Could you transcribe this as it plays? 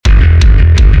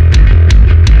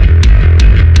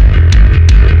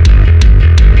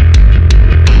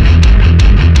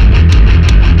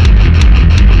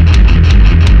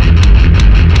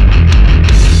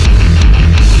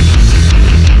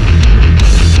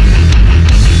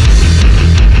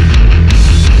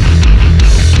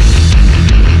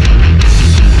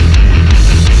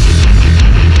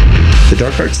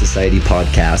Dark Art Society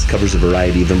podcast covers a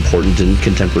variety of important and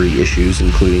contemporary issues,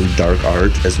 including dark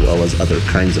art, as well as other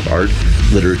kinds of art,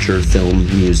 literature, film,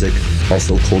 music,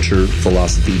 also culture,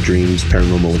 philosophy, dreams,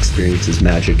 paranormal experiences,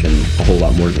 magic, and a whole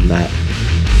lot more than that.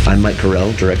 I'm Mike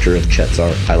Carell, director of Chet's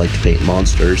Art. I Like to Paint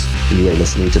Monsters, and you are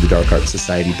listening to the Dark Art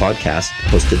Society podcast,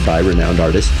 hosted by renowned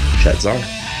artist Chet Zar.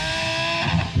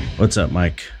 What's up,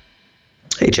 Mike?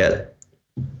 Hey, Chet.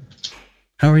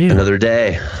 How are you? Another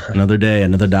day, another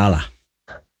dollar.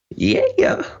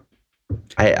 Yeah.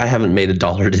 I haven't made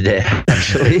 $1 today,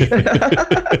 actually.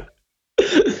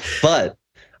 But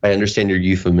I understand your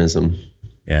euphemism.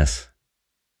 Yes.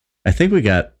 I think we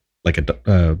got like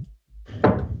a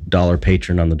dollar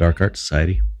patron on the Dark Art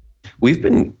Society. We've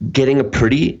been getting a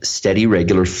pretty steady,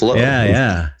 regular flow.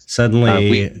 Yeah.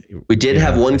 Suddenly... we did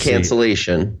have one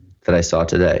cancellation that I saw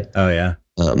today. Oh, yeah.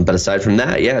 But aside from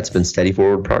that, it's been steady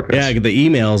forward progress. Yeah, the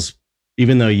emails,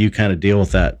 even though you kind of deal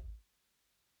with that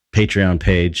Patreon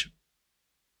page,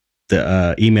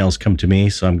 the emails come to me,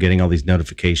 so I'm getting all these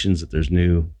notifications that there's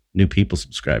new people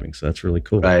subscribing. So that's really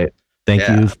cool. Right. Thank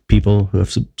you, people who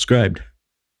have subscribed.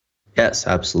 Yes,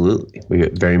 absolutely. We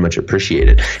very much appreciate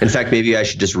it. In fact, maybe I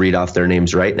should just read off their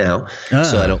names right now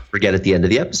so I don't forget at the end of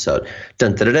the episode.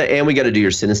 Dun, da, da, da, and we got to do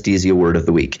your synesthesia word of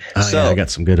the week. I got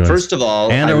some good ones. First of all,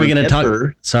 and are we going to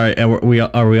talk? Sorry, are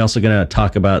we also going to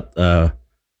talk about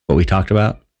what we talked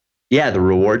about? Yeah, the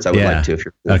rewards. I would like to if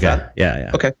you're cool with that.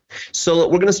 Yeah. Okay. So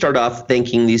we're going to start off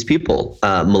thanking these people: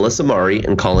 Melissa Mari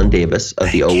and Colin Davis of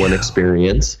the O1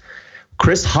 Experience.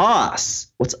 Chris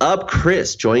Haas. What's up,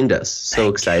 Chris? Joined us. So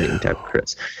exciting to have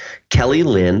Chris. Kelly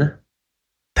Lynn.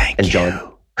 Thank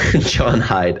you. John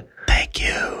Hyde. Thank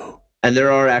you. And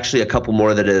there are actually a couple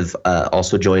more that have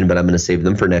also joined, but I'm going to save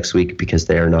them for next week because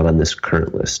they are not on this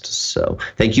current list. So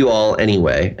thank you all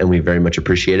anyway, and we very much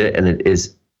appreciate it. And it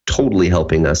is totally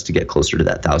helping us to get closer to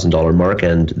that $1,000 mark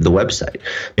and the website.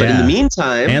 But in the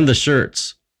meantime... And the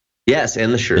shirts. Yes,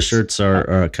 and the shirts. The shirts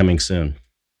are coming soon.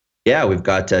 Yeah, we've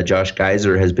got Josh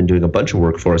Geiser has been doing a bunch of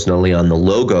work for us, not only on the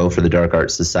logo for the Dark Art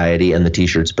Society and the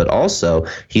t-shirts, but also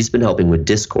he's been helping with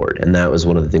Discord. And that was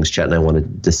one of the things Chet and I wanted to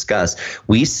discuss.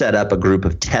 We set up a group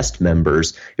of test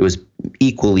members. It was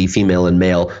equally female and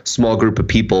male, small group of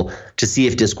people to see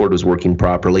if Discord was working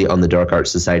properly on the Dark Art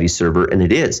Society server, and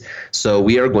it is. So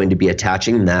we are going to be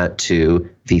attaching that to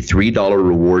the $3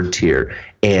 reward tier.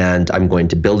 And I'm going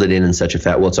to build it in such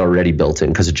a it's already built in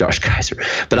because of Josh Geiser,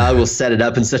 but I will set it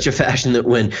up in such a fashion that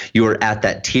when you are at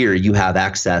that tier, you have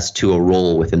access to a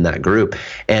role within that group.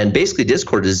 And basically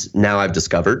Discord is now, I've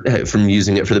discovered from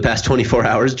using it for the past 24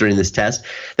 hours during this test,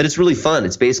 that it's really fun.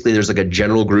 It's basically, there's like a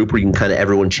general group where you can kind of,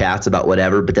 everyone chats about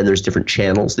whatever, but then there's different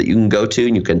channels that you can go to,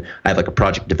 and I have like a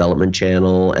project development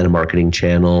channel and a marketing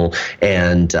channel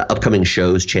and upcoming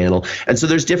shows channel. And so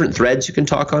there's different threads you can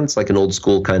talk on. It's like an old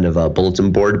school kind of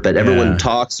bulletin board, but everyone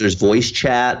talks. There's voice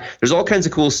chat. There's all kinds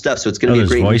of cool stuff. So it's going to be a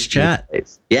great voice chat.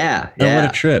 Yeah. What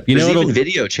a trip! There's even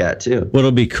video chat too.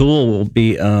 What'll be cool will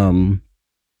be to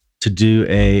do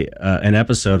an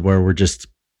episode where we're just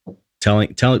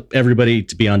telling everybody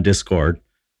to be on Discord.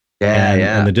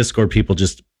 And the Discord people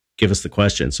just give us the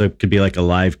question. So it could be like a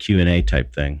live Q&A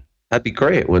type thing. That'd be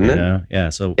great, wouldn't it? Yeah.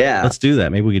 So let's do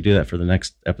that. Maybe we could do that for the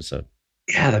next episode.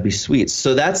 Yeah, that'd be sweet.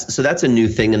 So that's a new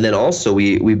thing. And then also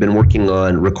we've been working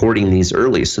on recording these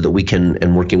early so that we can,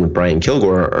 and working with Brian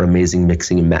Kilgore, our amazing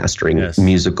mixing and mastering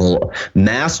musical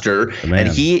master. And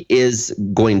he is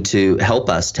going to help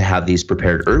us to have these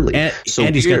prepared early. And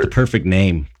he's got the perfect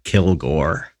name,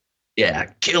 Kilgore. Yeah,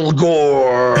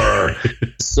 Kilgore.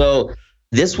 So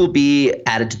this will be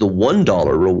added to the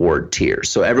 $1 reward tier.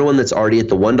 So everyone that's already at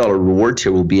the $1 reward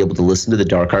tier will be able to listen to the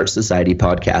Dark Art Society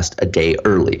podcast a day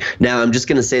early. Now, I'm just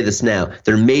going to say this now.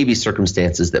 There may be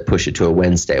circumstances that push it to a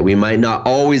Wednesday. We might not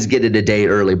always get it a day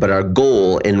early, but our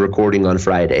goal in recording on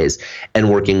Fridays and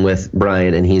working with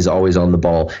Brian, and he's always on the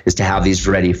ball, is to have these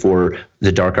ready for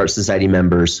the Dark Art Society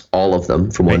members, all of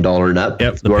them, from $1 and up.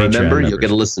 Yep, if you are a member, you'll get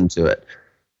to listen to it.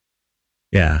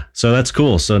 Yeah, so that's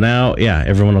cool. So now,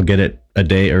 everyone will get it a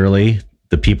day early.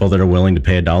 The people that are willing to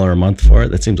pay $1 a month for it,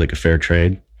 that seems like a fair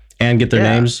trade, and get their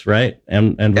names right,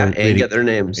 and get their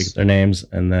names,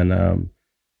 and then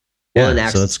and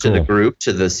access to the group,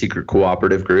 to the secret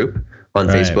cooperative group on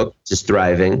Facebook, just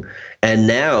thriving. And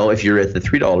now, if you're at the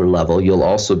 $3 level, you'll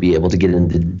also be able to get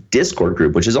into the Discord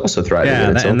group, which is also thriving.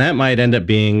 Yeah, and that might end up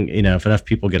being, if enough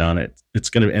people get on it, it's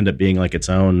going to end up being like its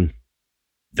own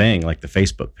thing, like the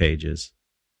Facebook page is.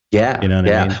 Yeah. You know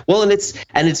what I mean? Well, and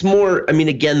it's more,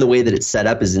 again, the way that it's set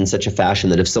up is in such a fashion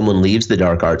that if someone leaves the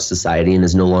Dark Arts Society and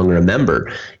is no longer a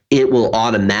member, it will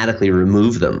automatically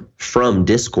remove them from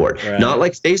Discord. Right. Not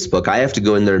like Facebook. I have to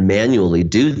go in there and manually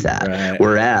do that. Right.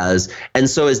 Whereas, and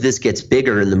so as this gets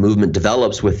bigger and the movement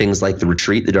develops with things like the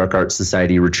retreat, the Dark Arts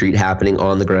Society retreat happening,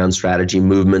 on the ground strategy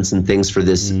movements and things for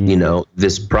this, you know,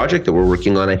 this project that we're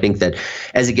working on, I think that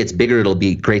as it gets bigger, it'll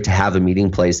be great to have a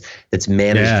meeting place that's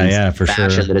managed in such a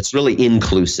fashion that it's really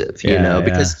inclusive, you know,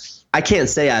 because I can't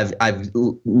say I've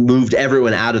moved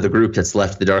everyone out of the group that's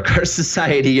left the Dark Arts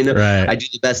Society. You know, I do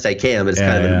the best I can, but it's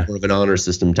kind of more of an honor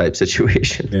system type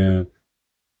situation. Yeah.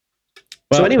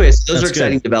 Well, so, anyways, those are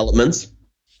exciting developments.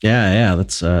 Yeah,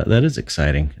 that is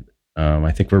exciting.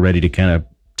 I think we're ready to kind of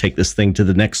take this thing to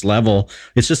the next level.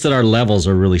 It's just that our levels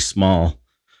are really small,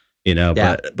 you know.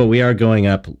 But we are going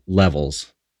up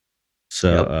levels.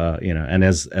 So you know, and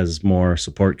as more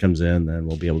support comes in, then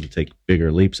we'll be able to take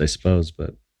bigger leaps, I suppose.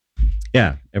 But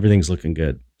yeah, everything's looking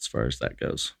good as far as that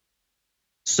goes.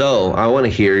 So I want to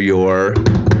hear your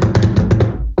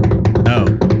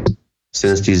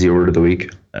synesthesia word of the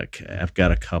week. Okay, I've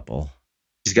got a couple.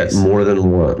 He's got more than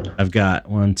one. I've got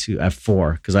one, two, I have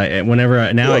four. Because I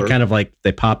kind of like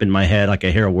they pop in my head, like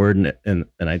I hear a word and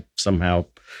I somehow,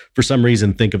 for some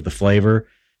reason, think of the flavor.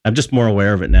 I'm just more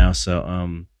aware of it now.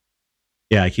 So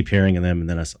I keep hearing them, and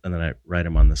then I write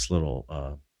them on this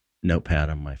little notepad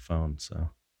on my phone. So.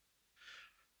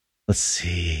 Let's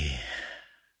see.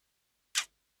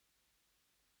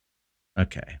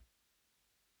 Okay.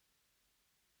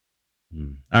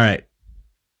 All right.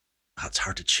 Oh, it's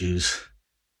hard to choose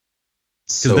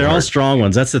because they're all strong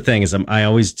ones. That's the thing is I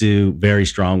always do very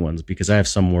strong ones because I have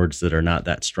some words that are not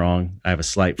that strong. I have a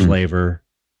slight flavor,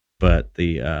 but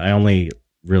I only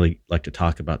really like to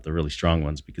talk about the really strong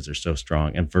ones because they're so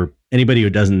strong. And for anybody who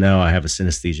doesn't know, I have a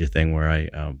synesthesia thing where I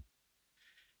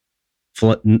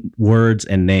words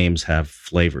and names have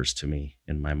flavors to me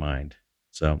in my mind.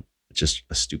 So it's just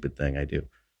a stupid thing I do.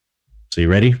 So you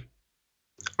ready?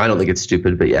 I don't think it's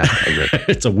stupid, but yeah.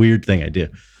 It's a weird thing I do.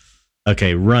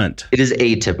 Okay, runt. It is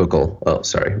atypical. Oh,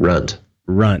 sorry. Runt.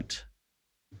 Runt.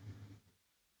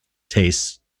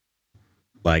 Tastes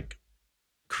like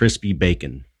crispy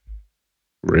bacon.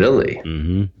 Really?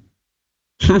 Mm-hmm.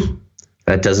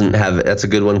 That's a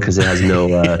good one because it has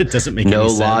no it doesn't make no any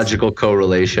sense. Logical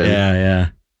correlation. Yeah.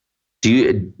 Do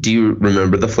you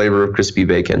remember the flavor of crispy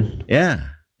bacon? Yeah.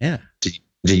 Did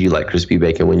you like crispy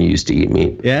bacon when you used to eat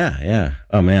meat? Yeah.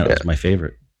 Oh man, that's my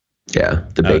favorite. Yeah,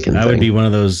 the bacon. I would be one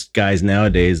of those guys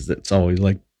nowadays that's always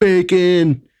like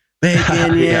bacon. Yeah,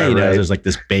 you know, there's like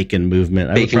this bacon movement.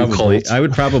 I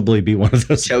would probably be one of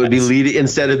those. That would be leading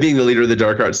instead of being the leader of the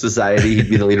Dark Arts Society, he'd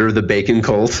be the leader of the bacon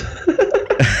cult.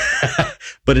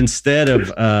 But instead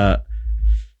of,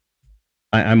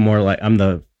 I'm more like, I'm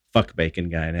the fuck bacon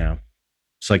guy now.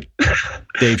 It's like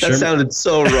Dave Sherman. That sounded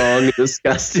so wrong and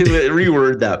disgusting.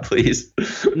 Reword that, please.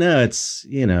 No, it's,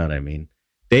 you know what I mean.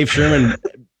 Dave Sherman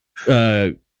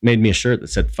made me a shirt that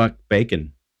said fuck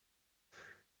bacon.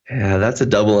 Yeah, that's a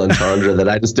double entendre that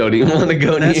I just don't even want to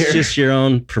go near. That's just your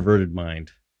own perverted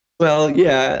mind. Well,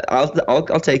 yeah,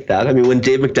 I'll take that. I mean, when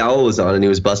Dave McDowell was on and he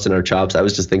was busting our chops, I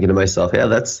was just thinking to myself,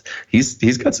 yeah,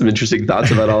 he's got some interesting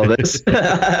thoughts about all this.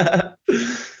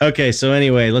 Okay, so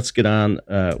anyway, let's get on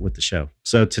with the show.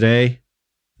 So today,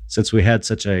 since we had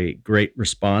such a great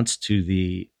response to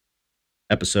the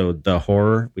episode, The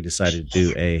Horror, we decided to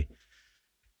do a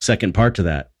second part to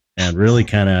that and really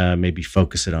kind of maybe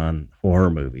focus it on horror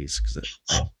movies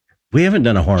because we haven't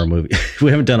done a horror movie.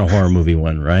 We haven't done a horror movie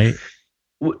one, right?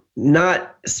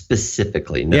 Not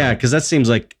specifically, no. Yeah, because that seems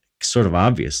like sort of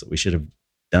obvious that we should have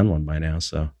done one by now.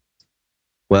 So,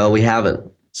 well, we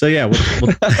haven't. So yeah,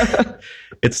 we'll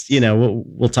it's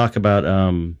we'll talk about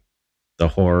the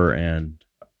horror and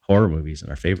horror movies and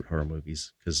our favorite horror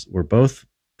movies because we're both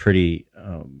pretty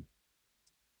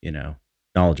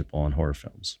knowledgeable on horror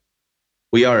films.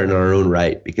 We are in our own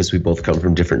right because we both come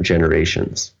from different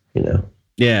generations.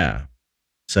 Yeah.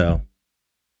 So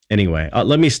anyway,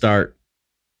 let me start.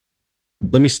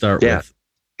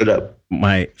 With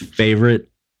my favorite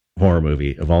horror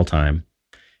movie of all time.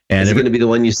 And is it going to be the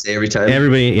one you say every time?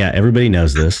 Everybody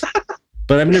knows this,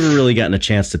 but I've never really gotten a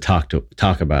chance to talk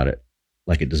about it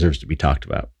like it deserves to be talked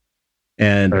about.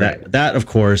 And that of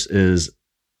course is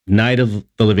Night of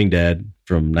the Living Dead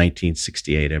from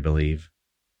 1968, I believe.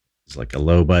 It's like a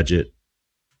low budget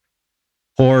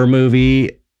horror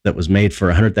movie that was made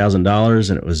for $100,000.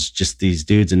 And it was just these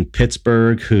dudes in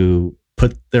Pittsburgh who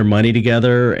put their money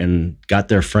together and got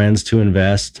their friends to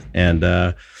invest and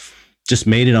just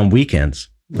made it on weekends.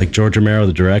 Like George Romero,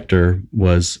 the director,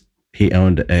 he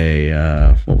owned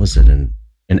an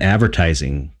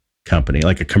advertising company,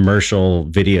 like a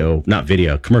commercial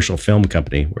commercial film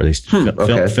company where they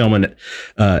film and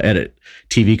edit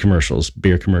TV commercials,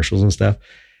 beer commercials and stuff.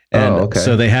 And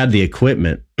so they had the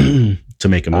equipment to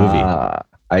make a movie.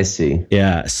 I see.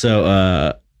 Yeah.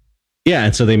 So,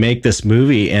 and so they make this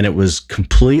movie, and it was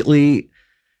completely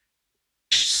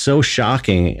so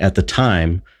shocking at the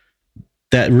time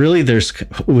that really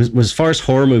was as far as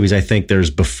horror movies, I think there's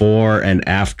before and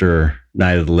after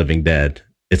Night of the Living Dead.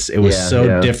 It was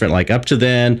different. Like up to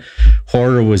then,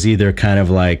 horror was either kind of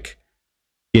like,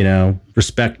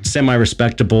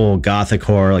 semi-respectable gothic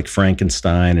horror like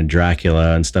Frankenstein and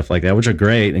Dracula and stuff like that, which are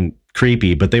great and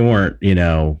creepy, but they weren't,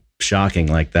 shocking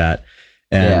like that.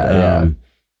 And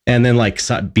and then like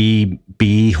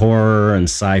B horror and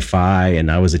sci-fi,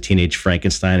 and I Was a Teenage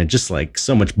Frankenstein, and just like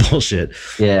so much bullshit.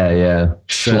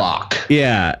 Schlock.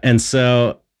 And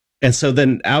so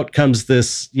then out comes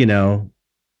this,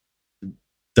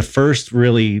 the first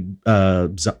really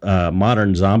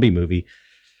modern zombie movie,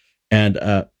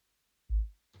 and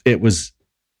it was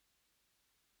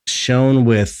shown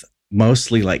with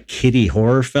mostly like kiddie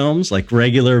horror films, like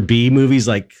regular B movies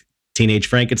like Teenage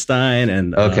Frankenstein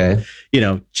and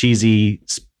cheesy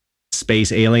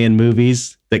space alien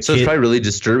movies. It's probably really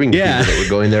disturbing to people that were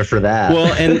going there for that.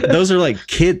 Well, and those are like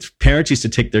parents used to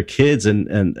take their kids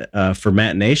and for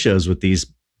matinee shows with these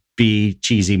B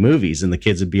cheesy movies, and the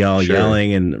kids would be all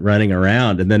yelling and running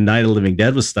around. And then Night of the Living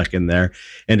Dead was stuck in there,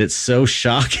 and it's so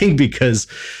shocking because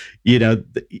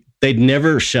they'd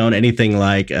never shown anything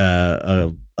like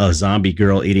a zombie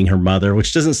girl eating her mother,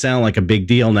 which doesn't sound like a big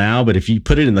deal now, but if you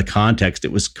put it in the context,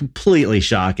 it was completely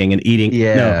shocking. And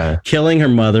killing her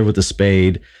mother with a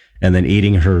spade and then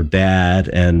eating her dad,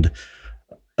 and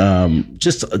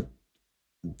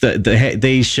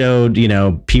they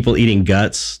showed people eating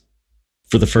guts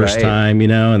for the first time,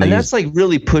 and that's like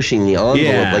really pushing the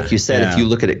envelope, like you said. If you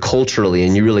look at it culturally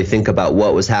and you really think about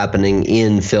what was happening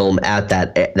in film at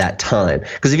that time,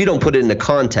 because if you don't put it into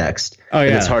context,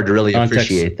 then it's hard to really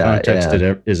appreciate that.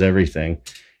 Context is everything.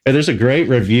 And there's a great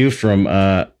review from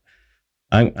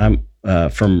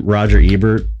from Roger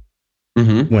Ebert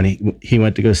when he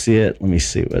went to go see it. Let me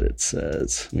see what it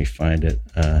says. Let me find it.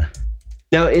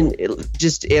 Now,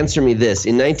 just answer me this.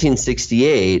 In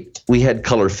 1968, we had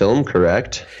color film,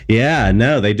 correct? Yeah,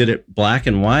 no, they did it black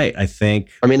and white, I think.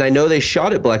 I mean, I know they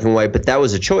shot it black and white, but that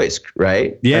was a choice,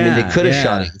 right? Yeah. I mean, they could have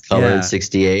shot it in color in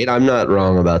 68. I'm not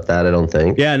wrong about that, I don't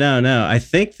think. Yeah, no. I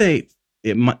think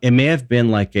it may have been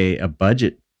like a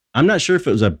budget. I'm not sure if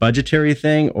it was a budgetary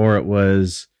thing or it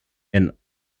was an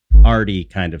arty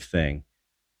kind of thing.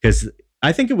 Because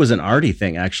I think it was an arty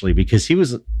thing, actually, because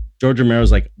George Romero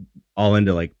was like, all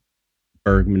into like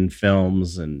Bergman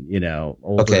films and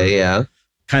older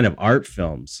kind of art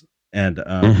films,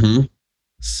 and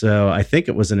so I think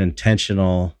it was an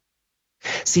intentional.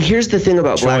 See, here's the thing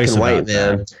about black and white,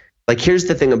 man. Like, here's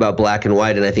the thing about black and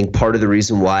white, and I think part of the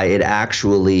reason why it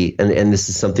actually, and this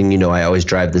is something I always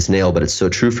drive this nail, but it's so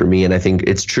true for me, and I think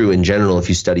it's true in general if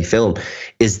you study film,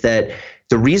 is that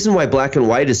the reason why black and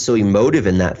white is so emotive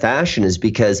in that fashion is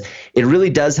because it really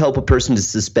does help a person to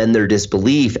suspend their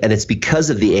disbelief, and it's because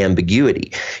of the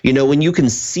ambiguity. When you can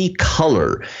see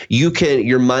color,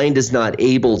 your mind is not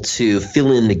able to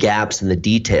fill in the gaps and the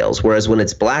details, whereas when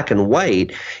it's black and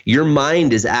white, your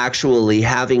mind is actually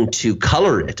having to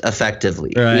color it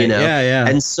effectively. Right.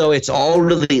 And so it's all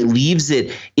really leaves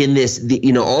it in this,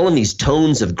 all in these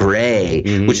tones of gray,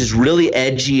 which is really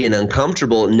edgy and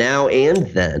uncomfortable now and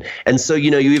then. And so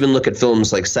you even look at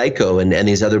films like Psycho and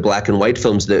these other black and white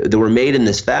films that were made in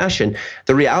this fashion.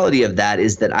 The reality of that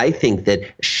is that I think that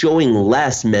showing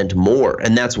less meant more.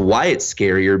 And that's why it's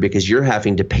scarier, because you're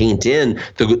having to paint in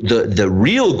the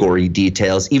real gory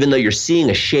details, even though you're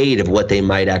seeing a shade of what they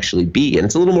might actually be. And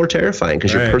it's a little more terrifying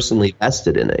because you're personally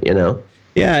vested in it,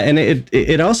 Yeah, and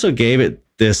it also gave it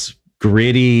this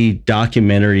gritty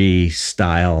documentary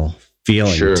style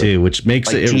feeling too, which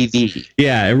makes like TV.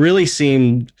 Yeah, it really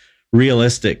seemed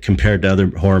realistic compared to other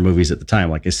horror movies at the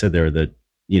time. Like I said, there were the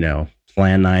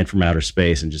Plan 9 from outer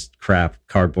space and just crap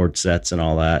cardboard sets and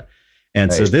all that.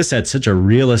 And so this had such a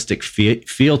realistic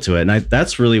feel to it, and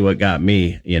that's really what got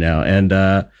me.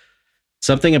 And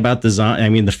something about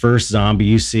the first zombie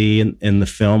you see in the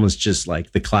film is just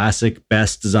like the classic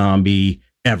best zombie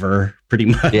ever, pretty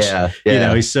much. Yeah.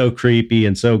 He's so creepy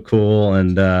and so cool,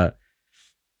 and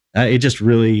it just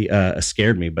really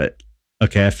scared me. But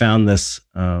okay, I found this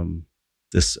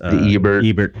the Ebert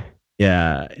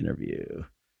interview.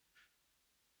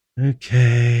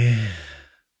 Okay.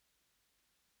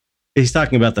 He's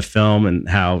talking about the film and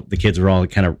how the kids were all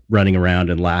kind of running around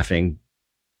and laughing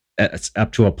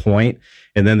up to a point,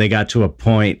 and then they got to a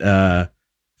point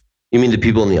You mean the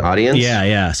people in the audience?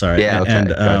 Yeah. Sorry. Yeah. Okay. And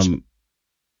Gotcha.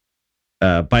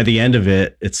 by the end of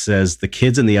it, it says the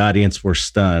kids in the audience were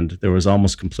stunned. There was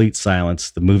almost complete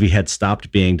silence. The movie had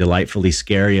stopped being delightfully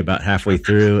scary about halfway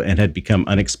through and had become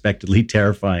unexpectedly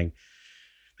terrifying.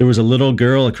 There was a little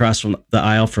girl across from the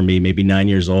aisle from me, maybe 9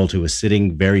 years old, who was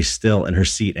sitting very still in her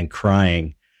seat and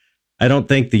crying. I don't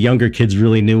think the younger kids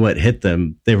really knew what hit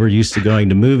them. They were used to going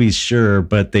to movies, sure,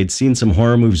 but they'd seen some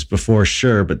horror movies before,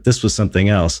 sure, but this was something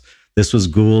else. This was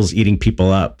ghouls eating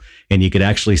people up, and you could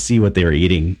actually see what they were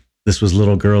eating. This was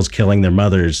little girls killing their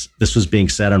mothers. This was being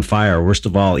set on fire. Worst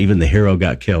of all, even the hero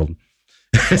got killed.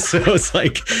 So it's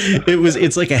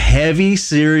like a heavy,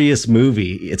 serious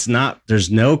movie. It's not,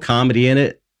 there's no comedy in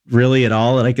it really at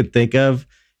all that I could think of.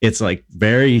 It's like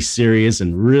very serious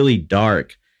and really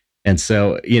dark. And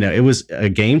so, it was a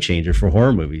game changer for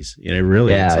horror movies.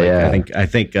 Really. Yeah, I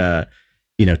think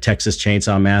Texas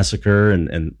Chainsaw Massacre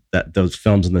and that those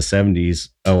films in the 70s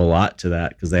owe a lot to that,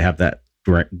 because they have that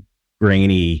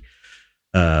grainy,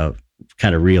 kind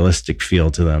of realistic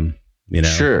feel to them.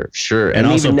 Sure. And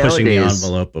also pushing the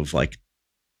envelope of like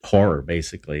horror,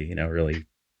 basically. Really.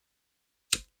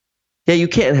 Yeah, you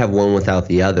can't have one without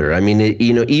the other. I mean,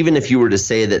 even if you were to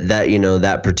say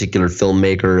that particular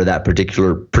filmmaker or that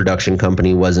particular production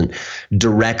company wasn't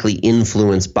directly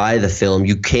influenced by the film,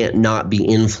 you can't not be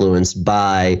influenced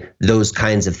by those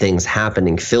kinds of things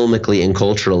happening filmically and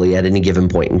culturally at any given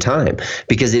point in time,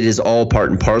 because it is all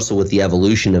part and parcel with the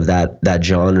evolution of that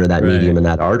genre, that medium, and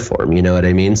that art form. You know what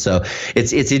I mean? So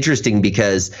it's interesting,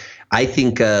 because I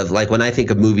think of, like, when I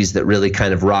think of movies that really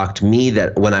kind of rocked me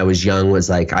that when I was young, was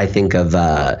like, I think of,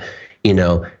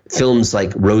 films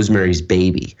like Rosemary's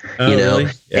Baby, Really?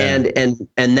 Yeah.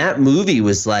 and that movie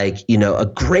was like, a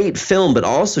great film, but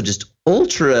also just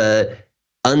ultra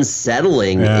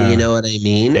unsettling. Yeah. You know what I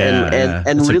mean? Yeah,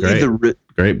 and really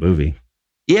great movie.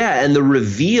 Yeah, and the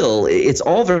reveal, it's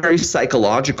all very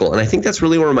psychological. And I think that's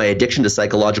really where my addiction to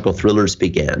psychological thrillers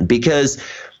began, because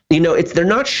they're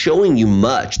not showing you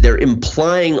much. They're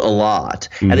implying a lot.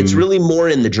 And it's really more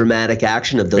in the dramatic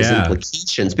action of those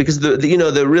implications, because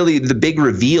the big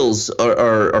reveals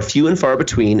are few and far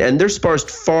between, and they're sparsed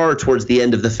far towards the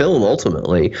end of the film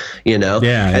ultimately,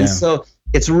 So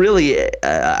it's really,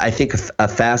 I think, a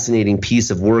fascinating piece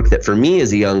of work that for me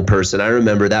as a young person, I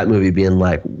remember that movie being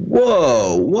like,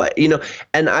 whoa, what,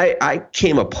 and I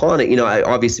came upon it, I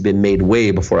obviously been made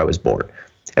way before I was born.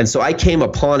 And so I came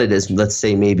upon it as, let's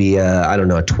say, maybe, a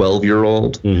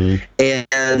 12-year-old.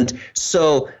 And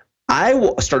so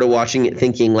I started watching it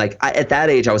thinking, like, at that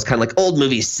age, I was kind of like, old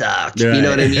movies suck. Right. You know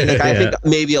what I mean? Like, I think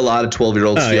maybe a lot of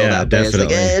 12-year-olds feel that way. It's like,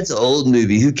 it's an old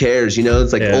movie. Who cares?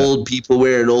 It's like old people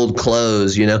wearing old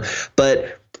clothes,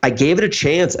 But I gave it a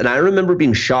chance, and I remember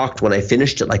being shocked when I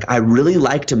finished it. Like, I really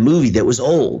liked a movie that was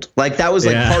old. Like, that was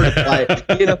like part of why,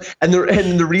 and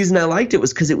the reason I liked it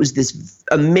was because it was this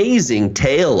amazing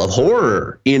tale of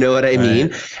horror. You know what I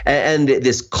mean? And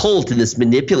this cult and this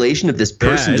manipulation of this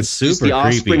person to be the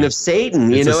offspring of Satan.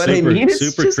 You know what I mean? It's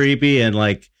super creepy, and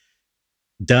like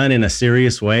done in a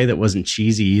serious way that wasn't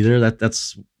cheesy either.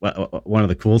 That's one of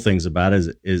the cool things about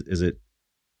it is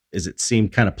it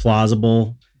seemed kind of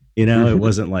plausible. It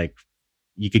wasn't like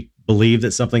you could believe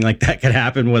that something like that could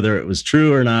happen, whether it was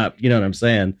true or not. You know what I'm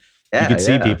saying? You could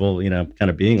see people,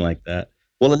 kind of being like that.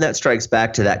 Well, and that strikes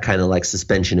back to that kind of like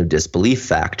suspension of disbelief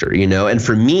factor, And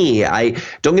for me,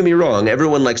 don't get me wrong,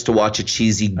 everyone likes to watch a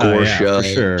cheesy gore show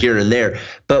here and there.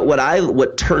 But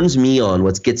what turns me on,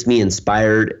 what gets me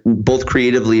inspired, both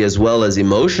creatively as well as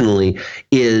emotionally,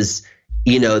 is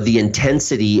the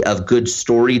intensity of good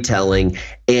storytelling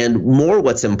and more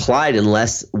what's implied and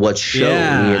less what's shown.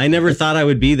 Yeah, I never thought I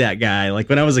would be that guy. Like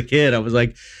when I was a kid, I was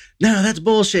like, no, that's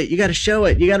bullshit. You got to show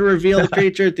it. You got to reveal the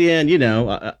creature at the end.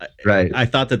 Right. I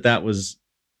thought that was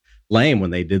lame when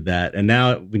they did that. And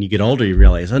now when you get older, you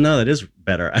realize, oh no, that is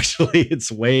better. Actually,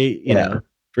 it's way,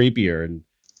 creepier. And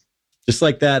just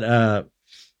like that,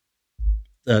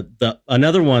 the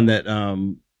another one that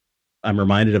I'm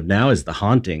reminded of now is The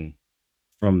Haunting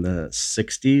from the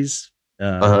 60s.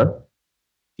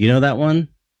 You know that one?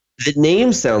 The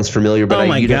name sounds familiar, but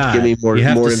you'd have to give me more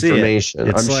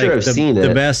information. I'm sure I've seen it.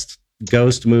 The best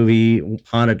ghost movie,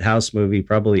 haunted house movie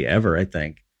probably ever, I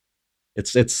think.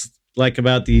 It's like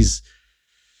about these,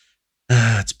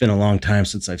 it's been a long time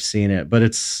since I've seen it, but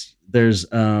there's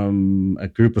a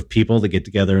group of people that get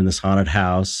together in this haunted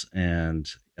house, and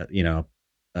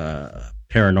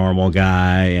paranormal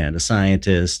guy and a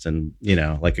scientist and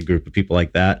like a group of people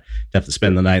like that have to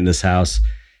spend the night in this house.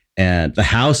 And the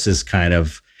house is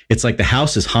it's like the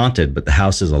house is haunted, but the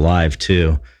house is alive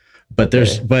too. But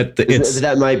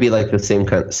that might be like the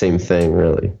same thing,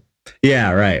 really.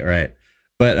 Yeah, right.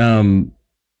 But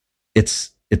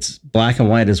it's black and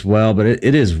white as well, but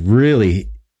it is really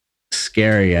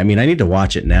scary. I mean, I need to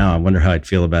watch it now. I wonder how I'd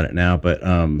feel about it now. But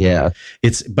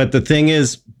but the thing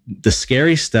is, the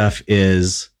scary stuff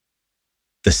is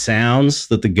the sounds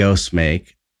that the ghosts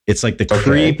make. It's like the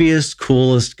creepiest,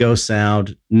 coolest ghost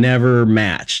sound, never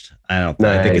matched. I don't think.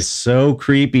 Nice. I think it's so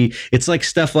creepy. It's like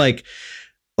stuff like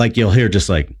you'll hear just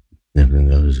like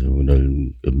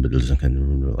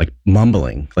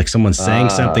mumbling, like someone's saying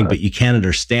something, but you can't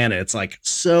understand it. It's like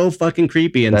so fucking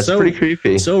creepy, and that's so pretty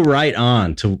creepy. So right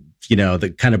on to, you know, the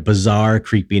kind of bizarre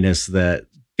creepiness that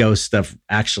ghost stuff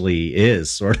actually is,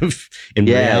 sort of in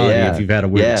reality. If you've had a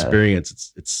weird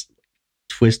experience, it's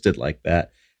twisted like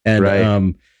that,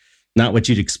 and not what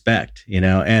you'd expect, you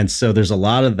know. And so there's a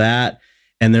lot of that,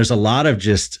 and there's a lot of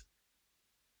just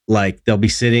like they'll be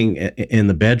sitting in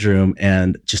the bedroom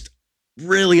and just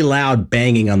really loud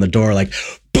banging on the door, like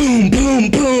boom,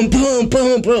 boom, boom, boom,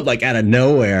 boom, boom, like out of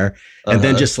nowhere. And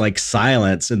then just like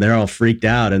silence, and they're all freaked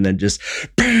out, and then just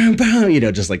boom, boom, you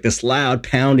know, just like this loud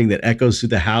pounding that echoes through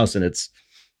the house. And it's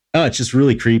just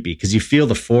really creepy because you feel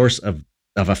the force of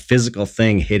a physical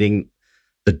thing hitting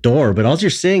the door, but all you're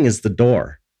seeing is the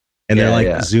door. And they're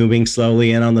like zooming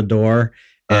slowly in on the door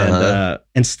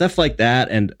and stuff like that.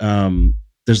 And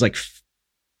there's like,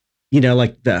 you know,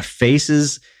 like the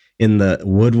faces in the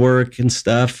woodwork and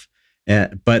stuff,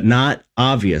 but not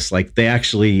obvious. Like they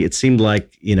actually, it seemed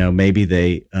like, you know, maybe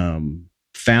they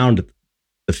found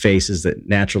the faces that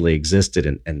naturally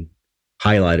existed and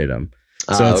highlighted them.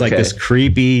 So it's like this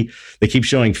creepy, they keep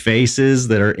showing faces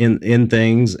that are in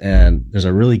things. And there's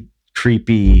a really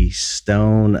creepy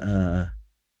stone,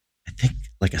 I think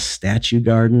like a statue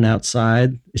garden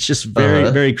outside. It's just very,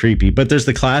 very creepy. But there's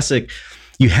the classic,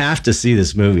 you have to see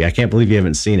this movie. I can't believe you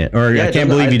haven't seen it, or I can't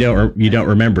believe you don't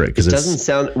remember it, because it doesn't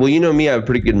sound well. You know me, I have a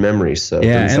pretty good memory. So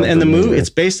and the movie, it's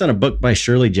based on a book by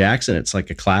Shirley Jackson. It's like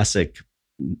a classic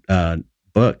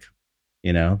book,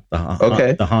 you know,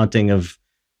 the Haunting of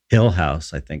Hill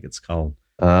House, I think it's called.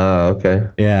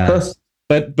 Yeah. Huh.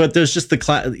 But there's just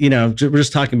you know, we're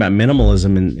just talking about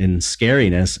minimalism and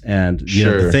scariness, and you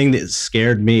know, the thing that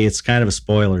scared me, it's kind of a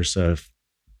spoiler, so if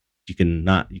you can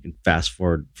fast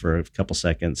forward for a couple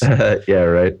seconds. Yeah,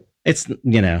 right. It's,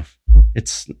 you know,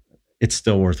 it's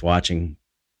still worth watching.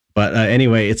 But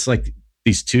anyway, it's like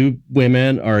these two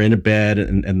women are in a bed,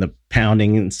 and the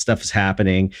pounding and stuff is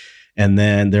happening, and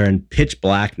then they're in pitch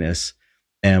blackness,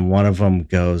 and one of them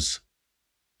goes,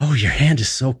 "Oh, your hand is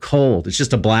so cold." It's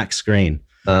just a black screen.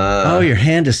 "Oh, your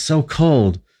hand is so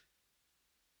cold.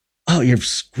 Oh, you're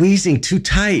squeezing too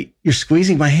tight. You're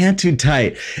squeezing my hand too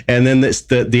tight." And then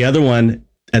the other one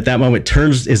at that moment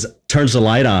turns the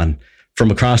light on from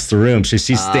across the room. So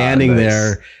she's standing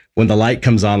there when the light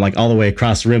comes on, like all the way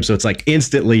across the room. So it's like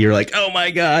instantly you're like, oh my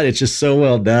God, it's just so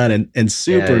well done and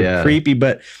super creepy,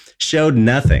 but showed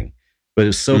nothing. But it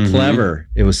was so clever.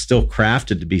 It was still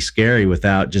crafted to be scary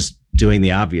without just doing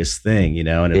the obvious thing, you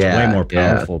know, and it's way more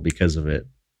powerful because of it.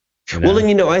 You know? Well, and,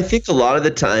 you know, I think a lot of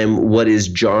the time what is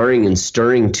jarring and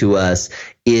stirring to us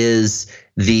is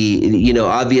you know,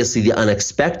 obviously the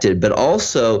unexpected, but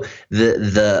also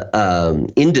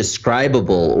the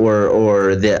indescribable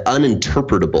or the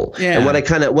uninterpretable. Yeah. And what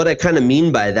I kind of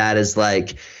mean by that is,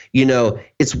 like, you know,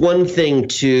 it's one thing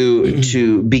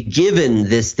to be given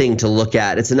this thing to look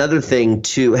at. It's another thing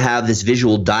to have this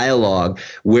visual dialogue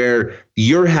where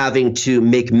you're having to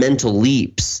make mental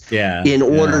leaps in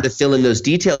order to fill in those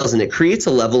details. And it creates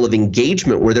a level of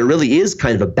engagement where there really is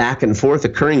kind of a back and forth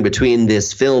occurring between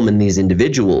this film and these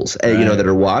individuals, you know, that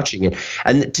are watching it.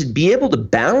 And to be able to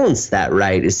balance that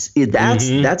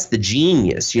that's the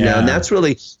genius, you know, and that's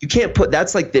really, you can't put,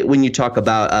 that's like when you talk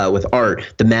about with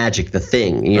art, the magic, the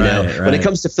thing, you know, when it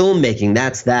comes to filmmaking,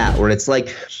 that's that, where it's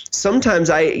like, sometimes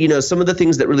some of the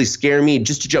things that really scare me,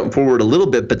 just to jump forward a little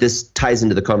bit, but this ties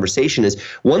into the conversation, is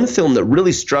one film that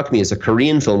really struck me is a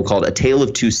Korean film called A Tale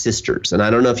of Two Sisters. And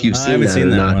I don't know if you've seen that or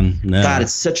not. One. No. God,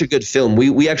 it's such a good film.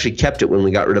 We actually kept it when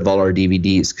we got rid of all our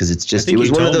DVDs, because it's just, it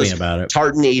was one of those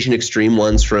tartan Asian extreme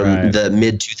ones from the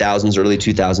mid 2000s, early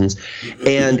 2000s.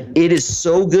 And it is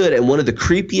so good. And one of the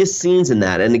creepiest scenes in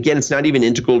that, and again, it's not even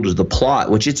integral to the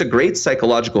plot, which it's a great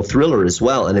psychological thriller as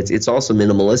well. And it's also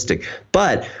minimalistic.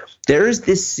 But there is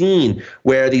this scene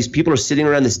where these people are sitting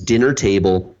around this dinner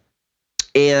table,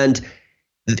 and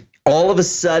all of a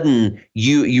sudden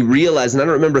you realize, and I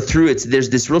don't remember there's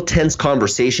this real tense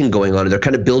conversation going on, and they're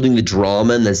kind of building the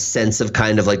drama and the sense of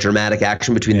kind of like dramatic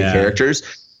action between the characters.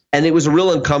 And it was a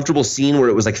real uncomfortable scene where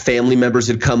it was like family members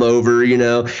had come over, you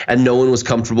know, and no one was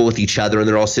comfortable with each other, and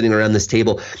they're all sitting around this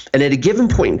table. And at a given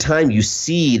point in time,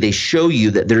 they show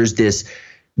you that there's this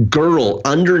girl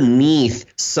underneath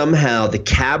somehow the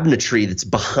cabinetry that's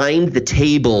behind the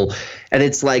table, and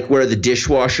it's like where the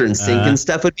dishwasher and sink and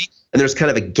stuff would be, and there's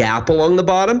kind of a gap along the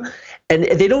bottom. And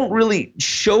they don't really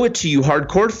show it to you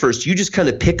hardcore at first. You just kind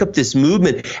of pick up this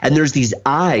movement, and there's these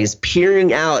eyes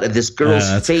peering out of this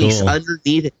girl's face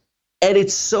underneath it. And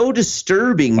it's so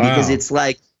disturbing because it's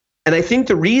like, and I think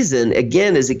the reason,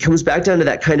 again, is it comes back down to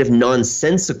that kind of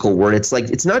nonsensical word. It's like,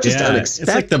 it's not just unexpected.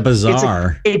 It's like the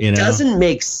bizarre. It doesn't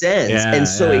make sense. And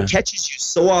so it catches you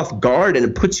so off guard, and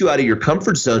it puts you out of your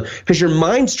comfort zone because your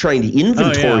mind's trying to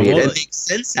inventory it and make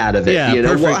sense out of it.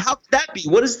 Well, how could that be?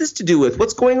 What is this to do with?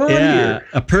 What's going on here?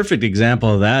 A perfect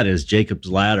example of that is Jacob's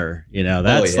Ladder.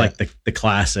 That's like the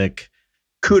classic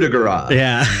coup de grace.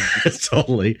 Yeah,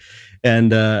 totally.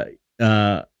 And,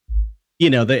 and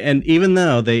even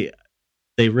though they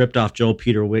ripped off Joel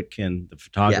Peter Witkin, the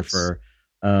photographer,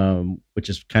 which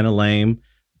is kind of lame,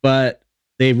 but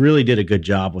they really did a good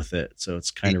job with it. So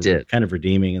it's kind of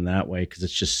redeeming in that way, because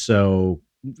it's just so,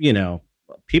 there's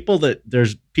people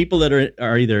that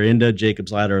are either into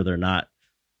Jacob's Ladder or they're not,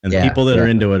 and the people that are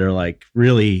into it are like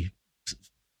really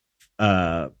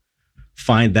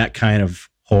find that kind of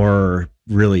horror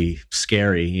really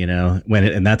scary,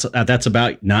 and that's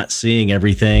about not seeing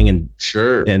everything and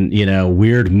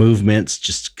weird movements,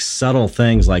 just subtle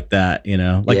things like that,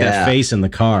 like that face in the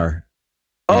car.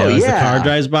 As the car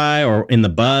drives by, or in the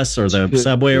bus or the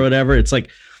subway or whatever. It's like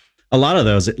a lot of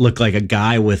those, it looked like a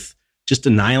guy with just a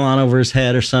nylon over his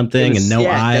head or something and no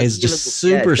eyes, just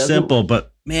super simple.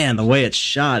 But man, the way it's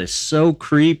shot is so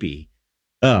creepy.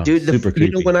 Oh, dude, super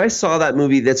creepy. When I saw that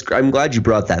movie, I'm glad you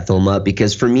brought that film up,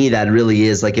 because for me, that really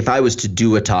is like, if I was to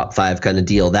do a top 5 kind of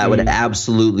deal, that would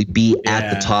absolutely be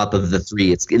at the top of the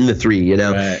 3. It's in the 3,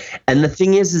 Right. And the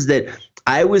thing is that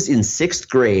I was in 6th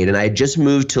grade, and I had just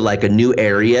moved to like a new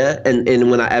area. And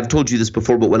when I've told you this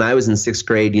before, but when I was in 6th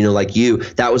grade, like you,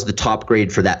 that was the top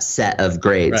grade for that set of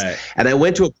grades. Right. And I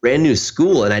went to a brand new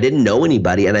school, and I didn't know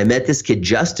anybody. And I met this kid,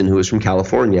 Justin, who was from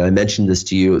California. I mentioned this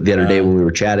to you the other day when we were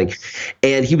chatting.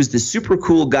 And he was this super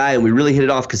cool guy, and we really hit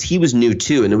it off because he was new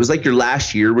too. And it was like your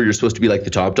last year where you're supposed to be like the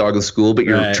top dog of school, but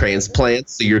you're a transplant.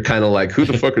 So you're kind of like, who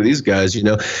the fuck are these guys,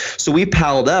 So we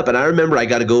palled up, and I remember I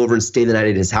got to go over and stay the night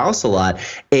at his house a lot.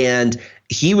 And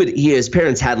his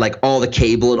parents had like all the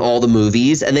cable and all the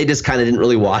movies, and they just kind of didn't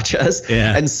really watch us.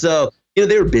 Yeah. And so,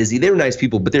 they were busy. They were nice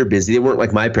people, but they were busy. They weren't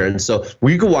like my parents. So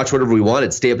we could watch whatever we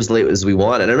wanted, stay up as late as we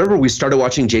wanted. And I remember we started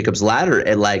watching Jacob's Ladder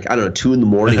at like, 2 in the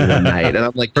morning one night. And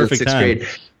I'm like, perfect 6th grade.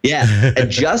 Yeah.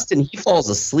 And Justin, he falls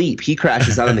asleep. He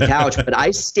crashes out on the couch. But I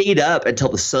stayed up until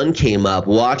the sun came up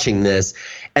watching this.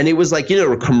 And it was like,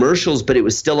 commercials, but it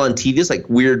was still on TV. It's like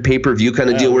weird pay-per-view kind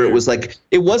of deal where it was like,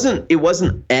 it wasn't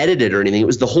edited or anything. It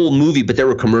was the whole movie, but there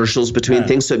were commercials between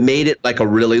things. So it made it like a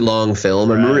really long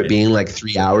film. I remember it being like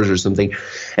 3 hours or something.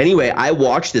 Anyway, I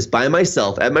watched this by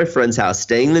myself at my friend's house,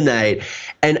 staying the night.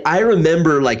 And I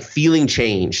remember like feeling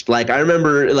changed. Like I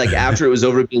remember like after it was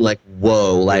over being like,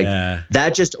 whoa, like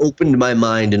that just opened my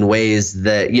mind in ways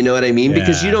that, you know what I mean?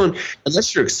 Because you don't,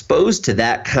 unless you're exposed to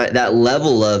that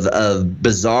level of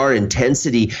bizarre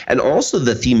intensity, and also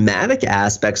the thematic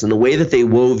aspects and the way that they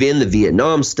wove in the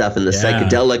Vietnam stuff and the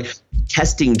psychedelic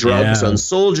testing drugs on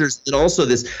soldiers, and also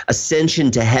this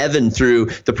ascension to heaven through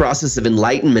the process of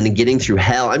enlightenment and getting through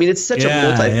hell. I mean, it's such a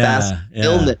multifaceted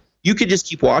film that you could just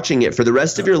keep watching it for the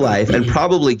rest of your life and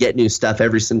probably get new stuff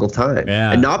every single time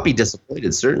and not be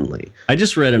disappointed, certainly. I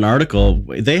just read an article.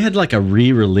 They had like a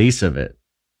re-release of it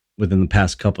within the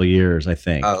past couple of years, I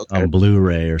think, on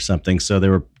Blu-ray or something. So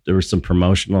there were some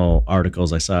promotional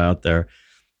articles I saw out there.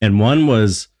 And one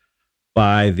was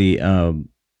by the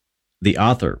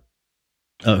author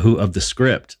of the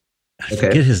script. I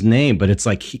forget his name, but it's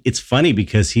like, it's funny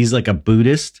because he's like a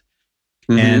Buddhist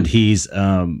and he's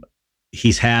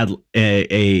had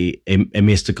a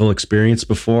mystical experience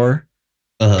before.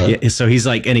 So he's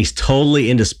like, and he's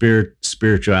totally into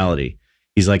spirituality.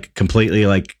 He's like completely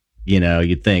like,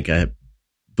 you'd think a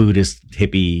Buddhist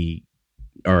hippie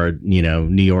or,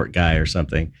 New York guy or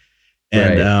something.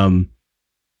 And,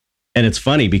 and it's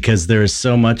funny because there's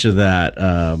so much of that,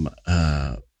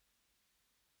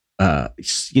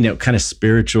 kind of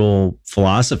spiritual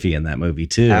philosophy in that movie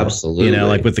too. Absolutely.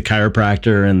 Like with the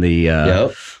chiropractor and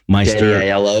the Meister.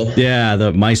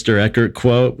 The Meister Eckhart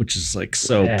quote, which is like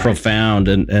so profound.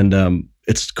 And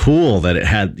it's cool that it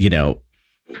had,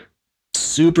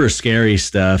 super scary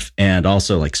stuff and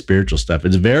also like spiritual stuff.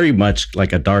 It's very much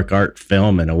like a dark art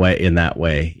film in that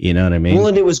way. You know what I mean? Well,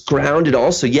 and it was grounded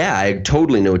also. Yeah, I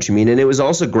totally know what you mean. And it was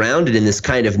also grounded in this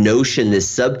kind of notion,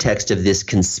 this subtext of this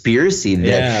conspiracy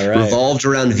that revolved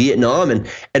around Vietnam.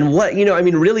 And what, I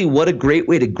mean, really what a great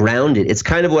way to ground it. It's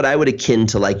kind of what I would akin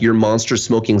to like your monster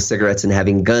smoking cigarettes and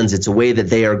having guns. It's a way that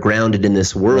they are grounded in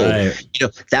this world. Right.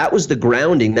 That was the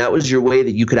grounding. That was your way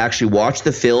that you could actually watch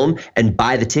the film and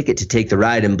buy the ticket to take the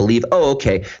ride and believe, oh,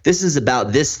 okay, this is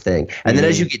about this thing. And then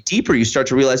as you get deeper, you start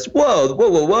to realize,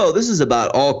 whoa, this is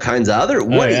about all kinds of other.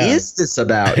 What is this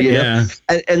about? You know?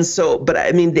 And so, but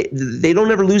I mean, they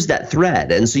don't ever lose that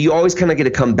thread, and so you always kind of get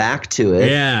to come back to it.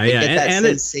 And get that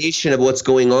sensation of what's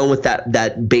going on with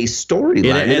that base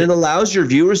storyline, and it allows your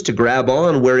viewers to grab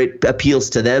on where it appeals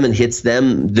to them and hits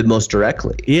them the most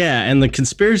directly. Yeah, and the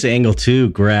conspiracy angle too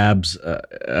grabs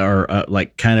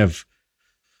like kind of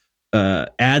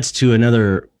adds to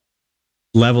another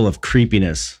level of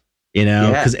creepiness,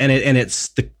 because it's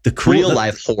the cool, real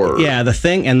life horror. Yeah, the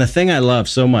thing I love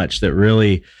so much that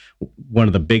really one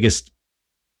of the biggest,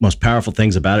 most powerful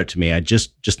things about it to me, I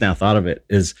just now thought of it,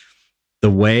 is the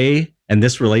way, and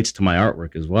this relates to my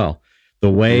artwork as well, the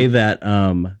way that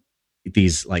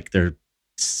these, like, they're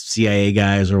CIA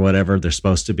guys or whatever they're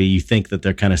supposed to be. You think that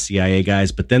they're kind of CIA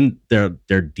guys, but then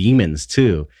they're demons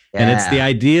too. Yeah. And it's the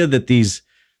idea that these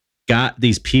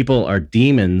people are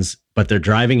demons, but they're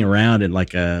driving around in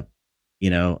like a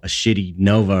shitty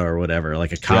Nova or whatever,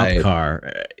 like a cop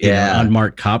car,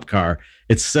 unmarked cop car.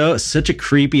 It's such a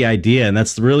creepy idea. And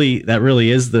that really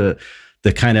is the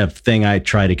kind of thing I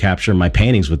try to capture in my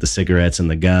paintings with the cigarettes and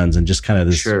the guns and just kind of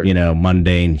this,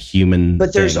 mundane human.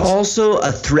 But there's also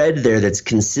a thread there that's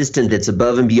consistent, that's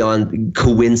above and beyond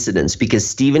coincidence, because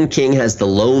Stephen King has the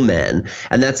Low Men,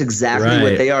 and that's exactly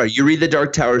what they are. You read the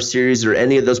Dark Tower series or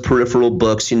any of those peripheral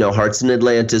books, Hearts in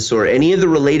Atlantis, or any of the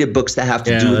related books that have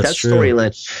to do with that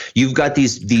storyline. You've got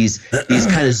these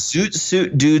kind of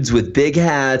suit dudes with big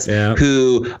hats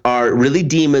who are really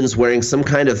demons wearing some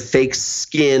kind of fake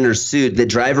skin or suit that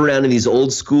drive around in these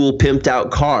old school pimped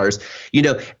out cars,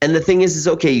 and the thing is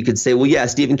okay, you could say, well, yeah,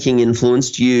 Stephen King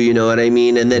influenced you know what I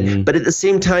mean? And then, but at the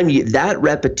same time, that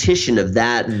repetition of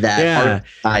that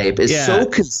archetype is so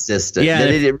consistent that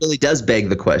it really does beg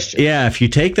the question. Yeah. If you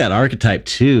take that archetype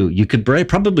too, you could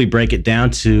probably break it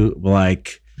down to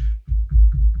like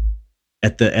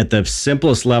at the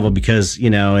simplest level, because,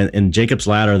 in Jacob's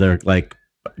Ladder, they're like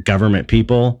government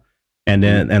people, and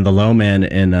then, and the Low Men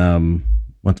in,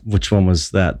 which one was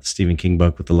that Stephen King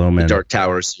book with the Low Men? The Dark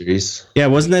Tower series. Yeah,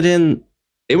 wasn't it in?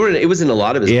 It was in a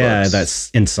lot of his books. Yeah, that's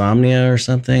Insomnia or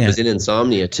something. It was in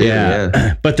Insomnia too.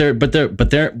 Yeah. But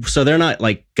they're not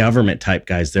like government type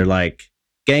guys. They're like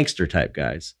gangster type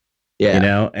guys.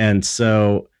 Yeah. And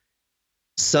so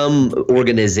some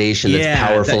organization that's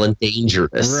powerful and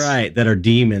dangerous. Right, that are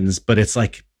demons, but it's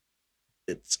like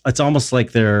it's almost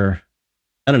like they're,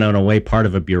 I don't know, in a way part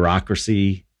of a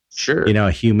bureaucracy. Sure.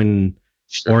 A human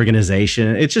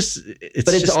organization.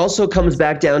 It also comes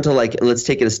back down to, like, let's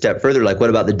take it a step further. Like, what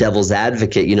about The Devil's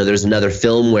Advocate? There's another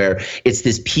film where it's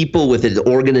this people with an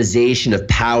organization of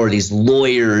power, these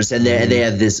lawyers, and they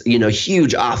have this,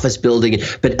 huge office building,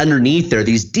 but underneath there are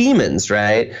these demons,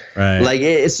 right? Right.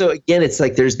 Like, so again, it's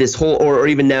like there's this whole, or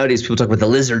even nowadays people talk about the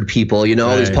lizard people,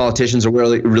 all these politicians are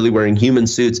really wearing human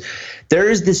suits. There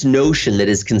is this notion that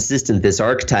is consistent, this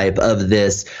archetype of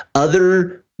this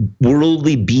other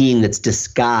worldly being that's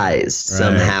disguised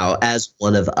somehow as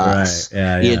one of us,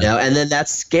 and then that's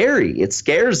scary. It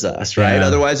scares us, right?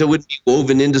 Otherwise it wouldn't be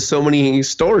woven into so many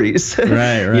stories, and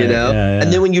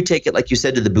then when you take it, like you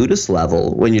said, to the Buddhist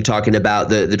level, when you're talking about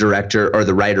the director, or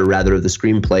the writer rather, of the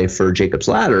screenplay for Jacob's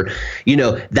Ladder,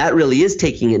 that really is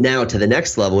taking it now to the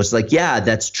next level. It's like, yeah,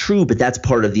 that's true, but that's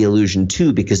part of the illusion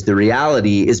too, because the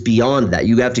reality is beyond that.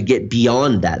 You have to get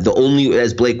beyond that. The only,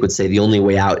 as Blake would say, the only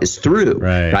way out is through.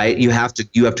 Right? You have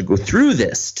to go through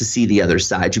this to see the other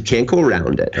side. You can't go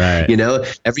around it. Right.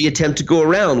 Every attempt to go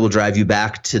around will drive you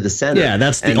back to the center. Yeah,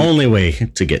 that's the only way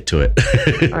to get to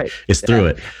it. Is through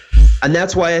it. And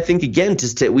that's why I think, again,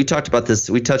 we talked about this,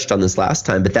 we touched on this last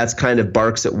time, but that's kind of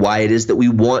barks at why it is that we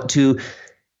want to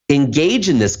engage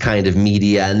in this kind of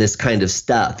media and this kind of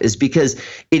stuff, is because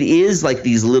it is like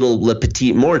these little le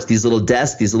petit morts, these little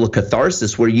deaths, these little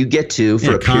catharsis where you get to,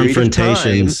 for a period of time,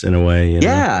 confrontations in a way.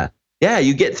 Yeah,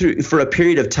 you get through for a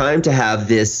period of time to have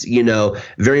this,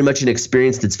 very much an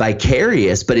experience that's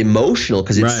vicarious but emotional,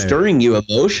 because it's stirring you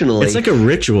emotionally. It's like a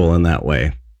ritual in that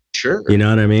way. Sure. You know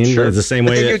what I mean? Sure. It's the same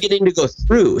way. Then you're getting to go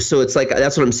through. So it's like,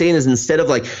 that's what I'm saying, is instead of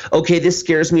like, okay, this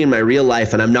scares me in my real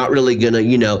life and I'm not really going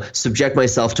to, subject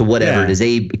myself to whatever it is,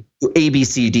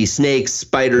 ABCD, snakes,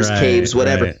 spiders, caves,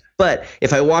 whatever. Right. But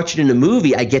if I watch it in a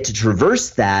movie, I get to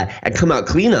traverse that and come out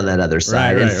clean on that other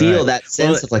side and feel that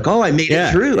sense of like, oh, I made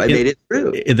it through. I made it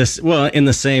through. In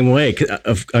the same way,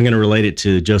 I'm going to relate it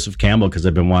to Joseph Campbell because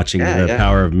I've been watching The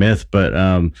Power of Myth. But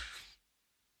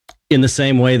in the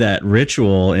same way that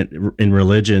ritual in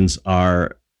religions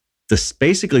are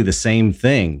basically the same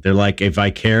thing. They're like a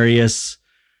vicarious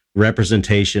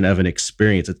representation of an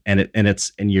experience,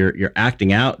 and you're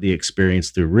acting out the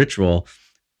experience through ritual,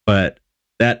 but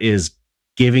that is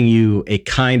giving you a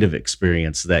kind of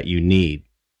experience that you need,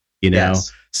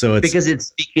 So it's because it's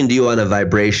speaking to you on a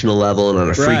vibrational level and on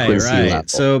a frequency level.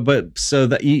 So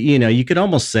that you could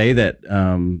almost say that,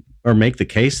 or make the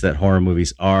case that horror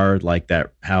movies are like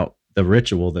that, how the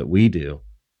ritual that we do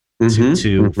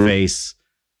to face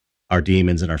our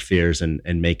demons and our fears and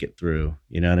make it through.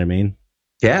 You know what I mean?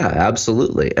 Yeah,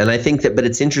 absolutely. And I think but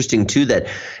it's interesting too, that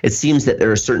it seems that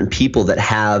there are certain people that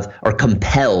are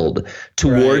compelled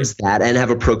towards that and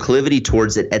have a proclivity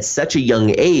towards it at such a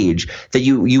young age that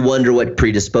you wonder what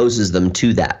predisposes them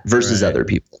to that versus other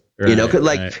people.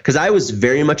 Because I was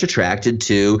very much attracted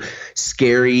to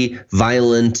scary,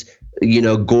 violent,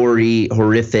 gory,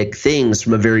 horrific things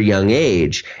from a very young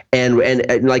age, and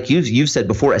like you've said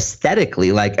before, aesthetically,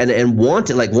 and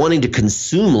wanting to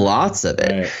consume lots of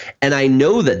it. Right. And I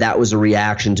know that was a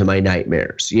reaction to my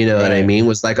nightmares. You know what I mean?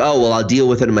 Was like, oh well, I'll deal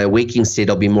with it in my waking state.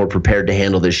 I'll be more prepared to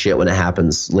handle this shit when it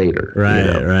happens later.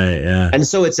 Right, yeah. And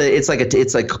so it's like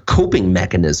a coping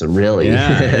mechanism, really,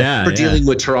 for dealing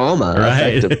with trauma.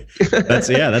 Right.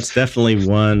 That's definitely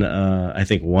one. I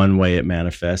think one way it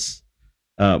manifests.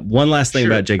 One last thing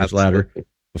about Jacob's Ladder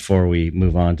before we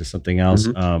move on to something else.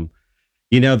 The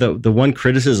one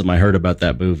criticism I heard about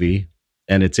that movie,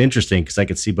 and it's interesting because I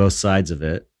could see both sides of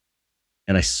it,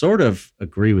 and I sort of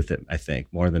agree with it, I think,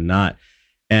 more than not.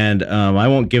 And I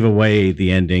won't give away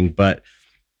the ending, but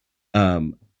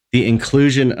the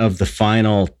inclusion of the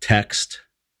final text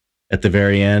at the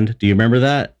very end. Do you remember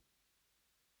that?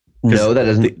 No, that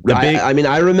doesn't.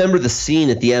 I remember the scene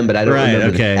at the end, but I don't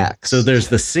remember the text. So there's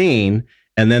the scene.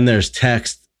 And then there's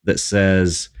text that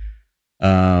says,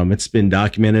 it's been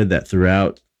documented that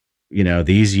throughout,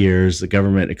 these years, the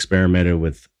government experimented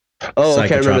with. Oh,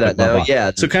 okay, I remember that now. Blah, blah.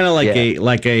 Yeah. So kind of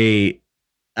like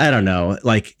I don't know,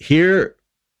 like here,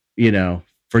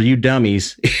 for you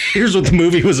dummies, here's what the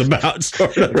movie was about,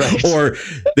 sort of. Right. Or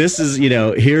this is,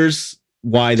 here's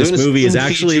why this movie is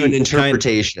actually an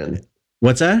interpretation.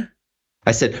 What's that?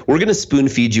 I said, we're going to spoon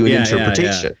feed you an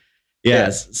interpretation.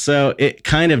 Yes. So it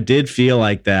kind of did feel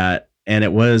like that. And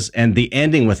the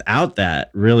ending without that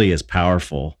really is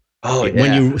powerful. Oh,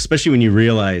 yeah. Especially when you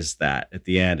realize that at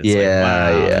the end, it's like,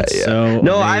 wow, so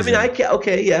no, amazing.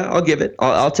 I'll give it.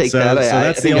 I'll take that. So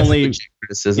that's the only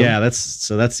criticism. Yeah.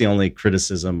 That's the only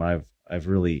criticism I've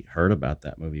really heard about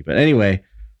that movie. But anyway,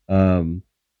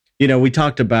 we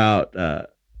talked about, The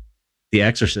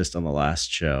Exorcist on the last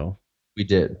show. We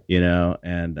did,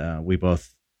 and we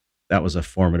both, that was a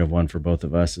formative one for both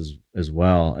of us as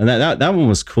well. And that one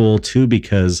was cool too,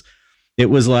 because it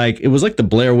was like the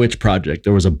Blair Witch Project.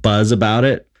 There was a buzz about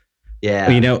it. Yeah.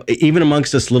 Even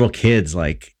amongst us little kids,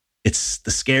 like it's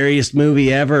the scariest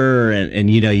movie ever. And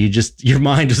your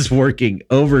mind is working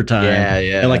overtime.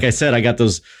 Yeah. And like I said, I got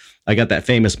that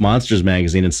famous Monsters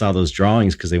magazine and saw those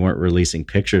drawings because they weren't releasing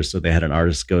pictures. So they had an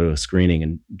artist go to a screening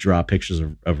and draw pictures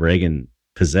of Reagan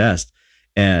possessed.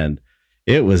 And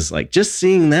it was like, just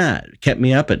seeing that kept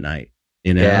me up at night,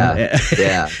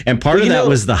 Yeah. And part of that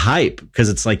was the hype, because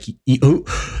it's like,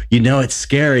 it's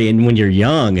scary. And when you're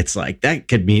young, it's like, that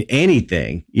could mean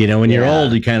anything. When you're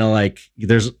old, you kind of like,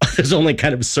 there's only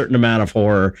kind of a certain amount of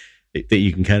horror that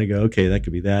you can kind of go, okay, that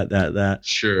could be that.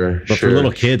 Sure. But for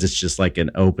little kids, it's just like an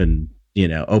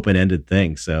open-ended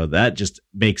thing. So that just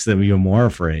makes them even more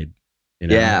afraid.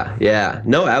 Yeah.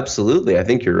 No, absolutely. I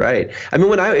think you're right. I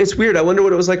mean, it's weird. I wonder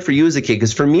what it was like for you as a kid.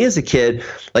 Because for me as a kid,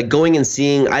 like going and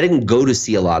seeing, I didn't go to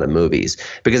see a lot of movies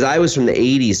because I was from the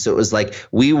 80s. So it was like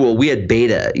we had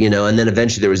beta, and then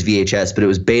eventually there was VHS, but it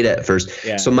was beta at first.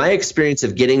 Yeah. So my experience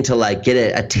of getting to like get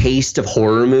a taste of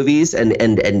horror movies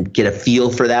and get a feel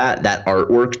for that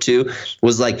artwork too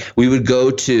was like we would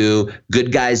go to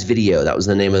Good Guys Video. That was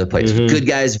the name of the place. Mm-hmm. Good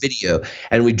Guys Video.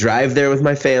 And we'd drive there with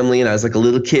my family, and I was like a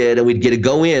little kid, and we'd get to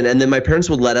go in, and then my parents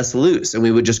would let us loose, and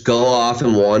we would just go off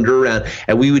and wander around,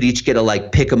 and we would each get to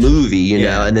pick a movie,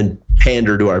 and then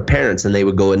pander to our parents, and they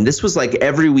would go. And this was like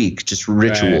every week, just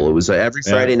ritual. Right. It was every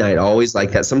Friday night, always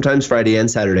like that, sometimes Friday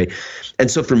and Saturday. And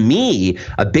so for me,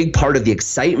 a big part of the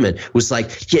excitement was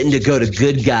like getting to go to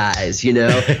Good Guys,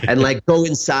 and like go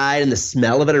inside, and the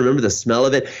smell of it. I remember the smell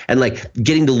of it, and like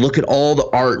getting to look at all the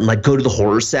art and like go to the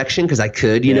horror section because I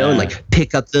could, you know, and like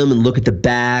pick up them and look at the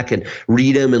back and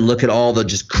read them and look at all the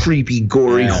just creepy,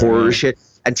 gory horror shit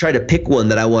and try to pick one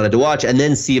that I wanted to watch and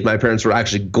then see if my parents were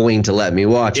actually going to let me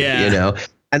watch it, you know.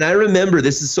 And I remember,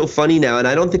 this is so funny now, and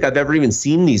I don't think I've ever even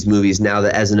seen these movies now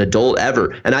that as an adult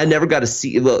ever. And I never got to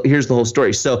see, well, here's the whole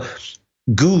story. So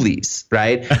Ghoulies,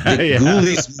 right? The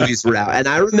Ghoulies movies were out. And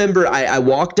I remember I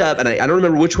walked up, and I don't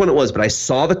remember which one it was, but I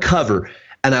saw the cover,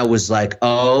 and I was like,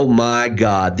 oh my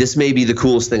God, this may be the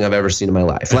coolest thing I've ever seen in my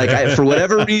life. Like, for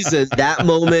whatever reason, that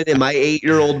moment in my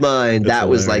 8-year-old mind, that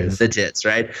was like the tits,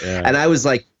 right? Yeah. And I was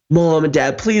like, Mom and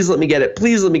Dad, please let me get it.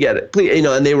 Please let me get it. Please, you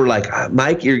know, and they were like,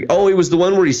 Mike, it was the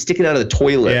one where he's sticking out of the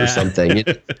toilet or something. You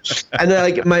know? And then,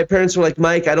 like, my parents were like,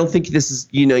 Mike, I don't think this is,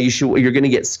 you know, you're going to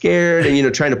get scared and, you know,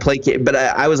 trying to placate. But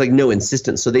I was like, no,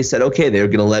 insistent. So they said, okay, they were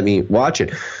going to let me watch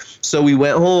it. So we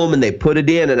went home and they put it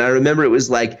in. And I remember it was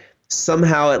like,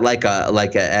 somehow at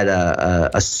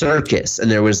a circus, and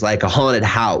there was like a haunted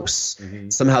house.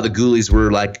 Somehow the Ghoulies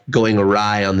were like going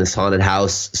awry on this haunted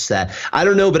house set. I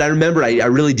don't know, but I remember I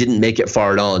really didn't make it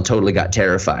far at all and totally got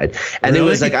terrified. And it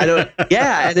was like, and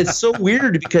it's so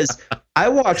weird because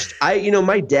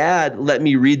my dad let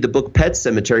me read the book Pet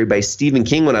Sematary by Stephen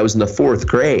King when I was in the 4th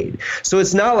grade. So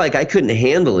it's not like I couldn't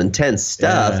handle intense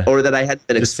stuff or that I hadn't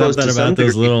been exposed to something about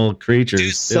those little creatures.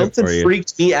 Dude, something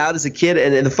freaked me out as a kid.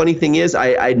 And the funny thing is,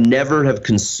 I never have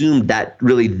consumed that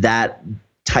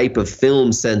type of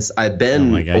film since I've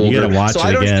been older. You gotta watch it again.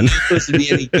 I don't think it's supposed to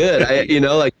be any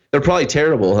good. They're probably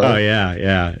terrible, huh? Oh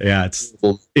yeah.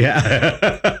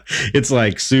 It's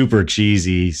like super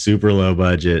cheesy, super low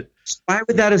budget. Why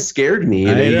would that have scared me?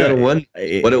 You gotta wonder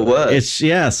what it was.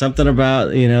 It's something about,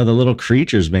 the little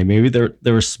creatures. Maybe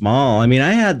they were small. I mean,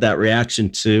 I had that reaction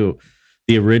to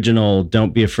the original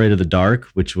Don't Be Afraid of the Dark,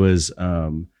 which was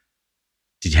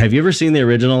have you ever seen the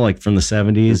original, like from the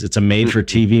 70s? It's a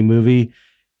made-for-TV movie.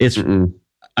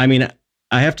 I mean,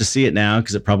 I have to see it now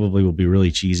because it probably will be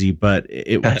really cheesy, but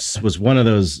it was one of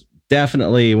those,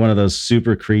 definitely one of those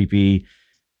super creepy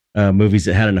movies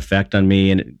that had an effect on me.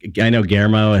 And I know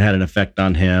Guillermo, it had an effect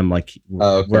on him, like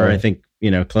where I think,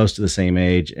 close to the same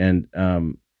age. And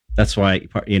that's why,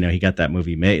 he got that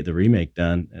movie made, the remake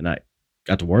done, and I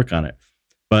got to work on it.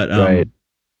 But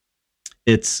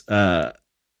it's,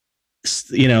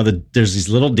 there's these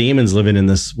little demons living in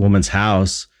this woman's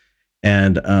house,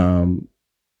 and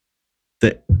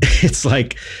it's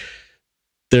like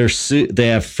they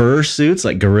have fur suits,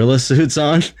 like gorilla suits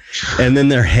on, and then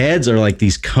their heads are like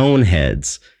these cone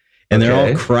heads, and they're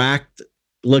all cracked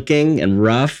looking and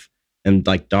rough and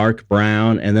like dark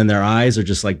brown, and then their eyes are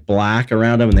just like black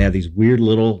around them, and they have these weird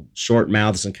little short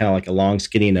mouths and kind of like a long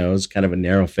skinny nose, kind of a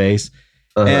narrow face.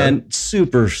 And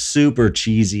super, super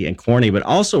cheesy and corny, but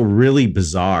also really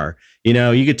bizarre.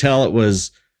 You could tell it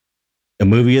was a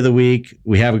movie of the week.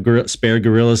 We have three spare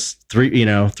gorilla suits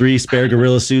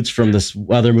from this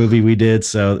other movie we did.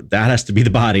 So that has to be the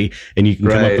body, and you can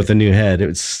come up with a new head.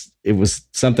 It was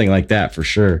something like that for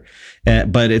sure.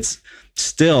 But it's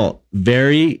still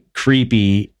very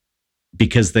creepy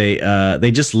because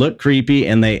they just look creepy,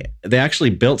 and they actually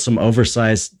built some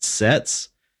oversized sets.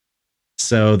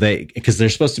 So because they're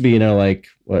supposed to be,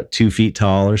 2 feet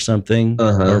tall or something,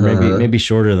 or maybe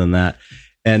shorter than that.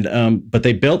 And, but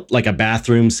they built like a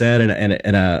bathroom set and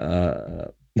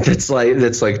a that's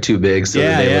like too big. So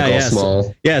they look all small.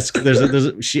 So, yes.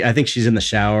 I think she's in the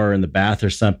shower in the bath or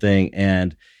something.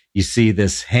 And you see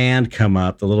this hand come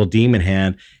up, the little demon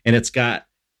hand, and it's got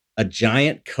a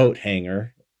giant coat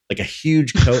hanger, like a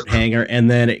huge coat hanger.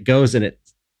 And then it goes and it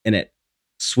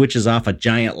switches off a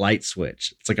giant light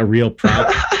switch. It's like a real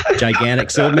prop,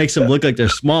 gigantic. So it makes them look like they're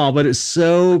small, but it's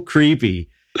so creepy.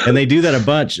 And they do that a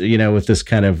bunch, with this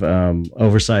kind of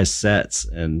oversized sets.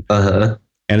 And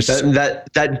it's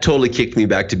that totally kicked me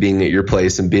back to being at your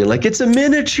place and being like, it's a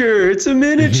miniature.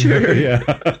 Yeah.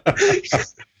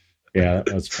 Yeah,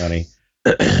 that was funny.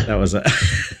 That was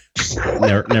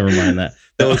never mind that.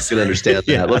 No one's gonna understand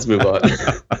that. Let's move on.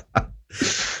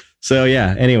 So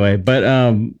yeah, anyway, but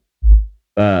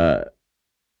well,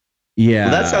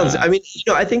 that sounds, I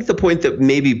think the point that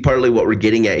maybe partly what we're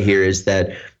getting at here is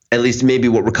that, at least maybe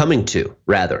what we're coming to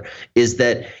rather, is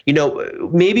that,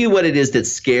 maybe what it is that's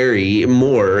scary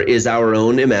more is our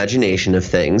own imagination of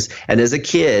things. And as a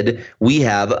kid, we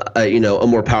have a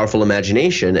more powerful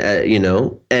imagination,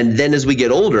 and then as we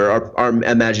get older, our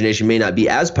imagination may not be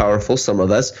as powerful, some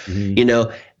of us,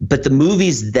 but the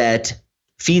movies that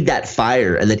feed that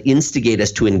fire and that instigate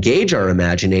us to engage our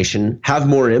imagination have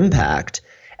more impact.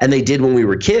 And they did when we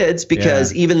were kids,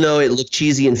 because even though it looked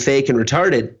cheesy and fake and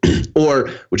retarded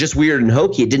or just weird and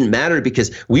hokey, it didn't matter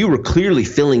because we were clearly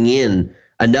filling in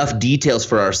enough details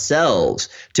for ourselves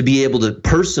to be able to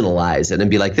personalize it and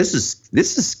be like, this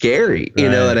is scary. You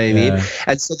know what I mean?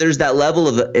 And so there's that level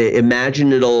of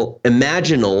imaginal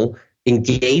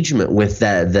engagement with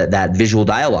that visual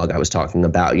dialogue I was talking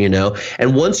about, you know.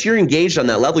 And once you're engaged on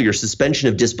that level, your suspension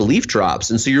of disbelief drops,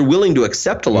 and so you're willing to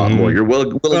accept a lot more. You're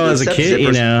willing to as accept a kid,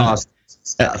 you know,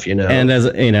 stuff, you know. And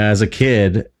as a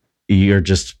kid, you're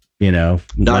just, you know,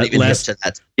 not even less to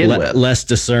that less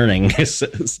discerning.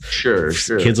 Sure.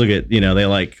 Kids will get, you know, they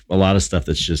like a lot of stuff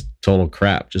that's just total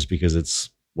crap just because it's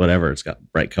whatever. It's got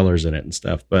bright colors in it and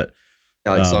stuff. But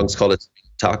I like songs called "It's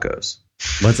Tacos."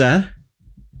 What's that?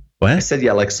 What? I said,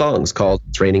 yeah, like songs called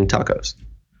 "It's Raining Tacos."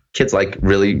 Kids like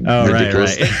really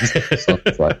ridiculous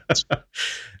things. Right.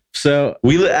 So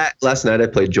last night I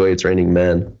played "Joy It's Raining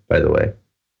Men," by the way.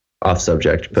 Off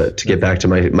subject, but to get back to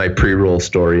my pre-roll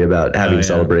story about having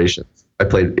celebrations, I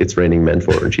played "It's Raining Men"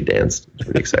 for her and she danced. It's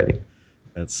pretty exciting.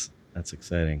 That's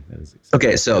exciting. That is exciting.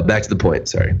 Okay, so back to the point.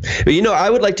 Sorry, but you know,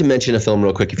 I would like to mention a film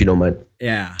real quick, if you don't mind.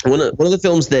 Yeah. One of the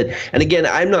films that, and again,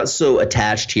 I'm not so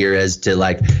attached here as to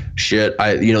like, shit,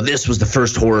 this was the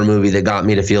first horror movie that got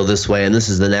me to feel this way, and this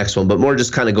is the next one, but more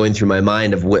just kind of going through my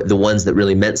mind of what the ones that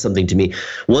really meant something to me.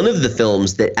 One of the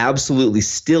films that absolutely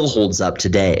still holds up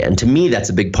today, and to me, that's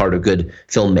a big part of good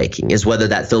filmmaking, is whether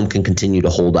that film can continue to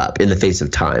hold up in the face of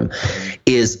time,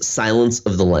 is Silence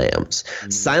of the Lambs.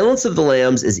 Silence of the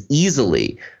Lambs is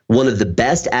easily one of the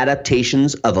best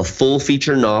adaptations of a full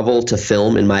feature novel to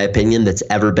film, in my opinion, that's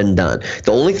ever been done.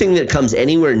 The only thing that comes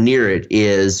anywhere near it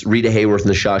is Rita Hayworth and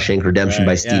the Shawshank Redemption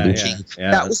by Stephen King.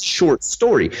 Yeah, that was a short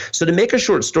story. So to make a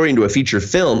short story into a feature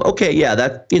film, okay, yeah,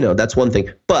 that's one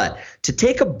thing. But to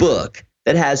take a book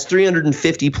that has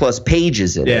 350 plus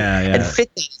pages in it and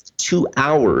fit that into 2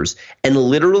 hours and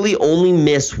literally only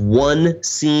miss one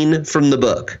scene from the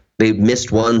book. They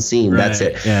missed one scene. That's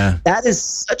it. Yeah. That is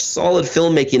such solid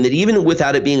filmmaking that even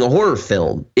without it being a horror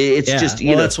film, it's just,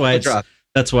 you know, that's why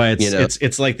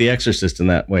it's like The Exorcist in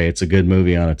that way. It's a good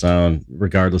movie on its own,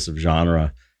 regardless of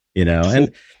genre, you know,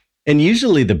 and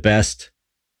usually the best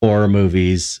horror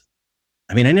movies,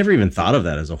 I mean, I never even thought of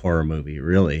that as a horror movie,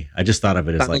 really. I just thought of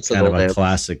it as like kind of a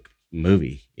classic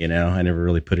movie, you know. I never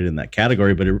really put it in that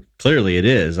category, but clearly it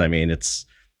is. I mean, it's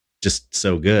just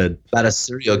so good. About a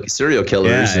serial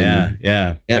killers.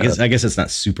 Yeah. I guess it's not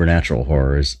supernatural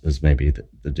horror is maybe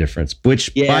the difference.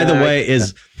 Which, by the way,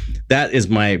 that is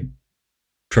my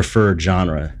preferred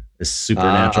genre, is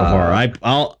supernatural horror.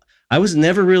 I was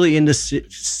never really into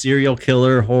serial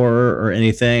killer horror or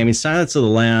anything. I mean, Silence of the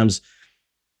Lambs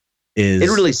it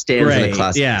really stands in a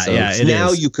classic.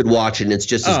 Now you could watch it and it's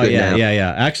just as good now.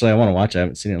 Yeah. Actually, I want to watch it. I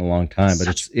haven't seen it in a long time, but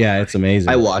it's amazing.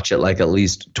 I watch it like at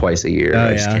least twice a year.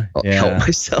 I just can't help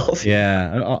myself.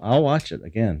 Yeah, I'll watch it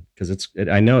again because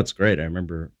I know it's great. I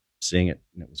remember seeing it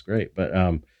and it was great. But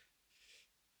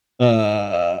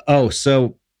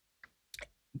so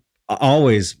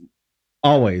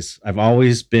I've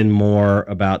always been more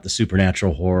about the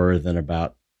supernatural horror than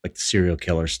about like the serial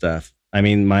killer stuff. I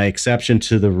mean, my exception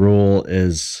to the rule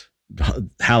is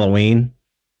Halloween,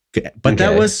 but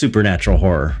that was supernatural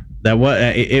horror. That was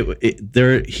they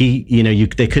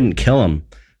couldn't kill him.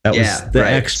 That was the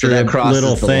extra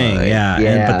little thing.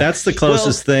 But that's the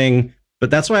closest thing.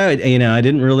 But that's why I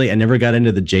never got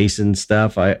into the Jason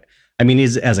stuff. I mean,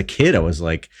 as a kid, I was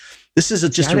like, this is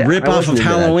just a ripoff of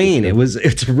Halloween. It's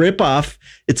a ripoff.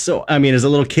 It's so, I mean, as a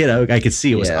little kid, I could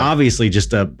see it was obviously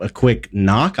just a quick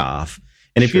knockoff.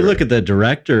 And if you look at the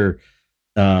director,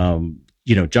 John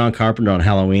Carpenter on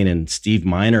Halloween and Steve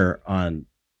Miner on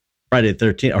Friday the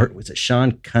 13th, or was it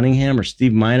Sean Cunningham or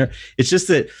Steve Miner? It's just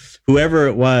that whoever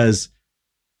it was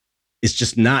is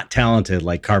just not talented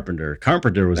like Carpenter.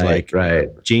 Carpenter was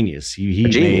genius. He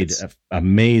made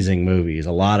amazing movies,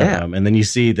 a lot of them. And then you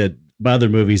see the other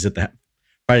movies that the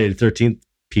Friday the 13th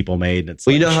people made. And it's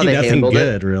you know how they handled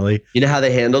it? Really. You know how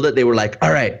they handled it? They were like,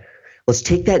 all right, let's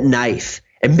take that knife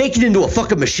and make it into a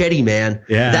fucking machete, man.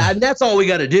 Yeah, that's all we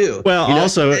got to do. Well,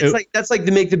 also, that's like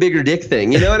the make the bigger dick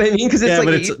thing. You know what I mean? Because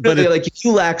like if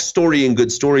you lack story and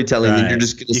good storytelling, then you're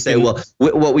just going to say,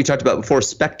 what we talked about before,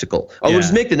 spectacle. Oh, we'll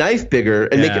just make the knife bigger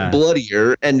and make it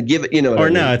bloodier and give it,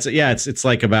 it's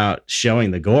like about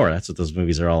showing the gore. That's what those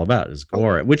movies are all about, is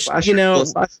gore. Which slasher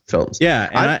films.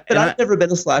 Yeah, I've never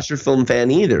been a slasher film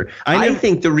fan either. I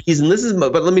think the reason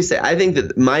but let me say, I think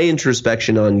that my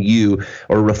introspection on you,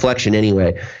 or reflection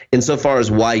anyway, insofar as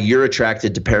why you're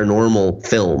attracted to paranormal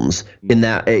films in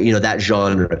that that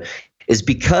genre, is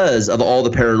because of all the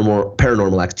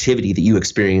paranormal activity that you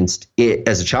experienced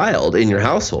as a child in your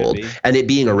household and it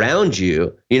being around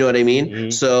you. You know what I mean? Mm-hmm.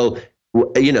 So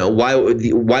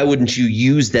why wouldn't you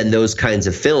use then those kinds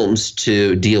of films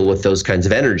to deal with those kinds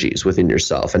of energies within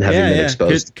yourself and having them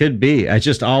exposed? Could be. I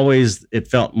just always, it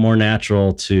felt more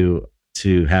natural to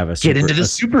have get into the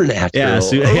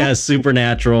supernatural.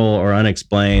 Supernatural or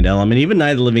unexplained element. Even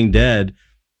Night of the Living Dead,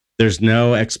 there's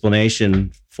no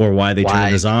explanation for why they turn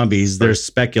into zombies. There's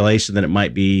speculation that it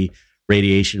might be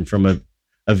radiation from a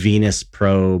Venus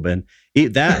probe, and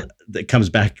that comes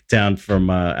back down from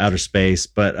outer space,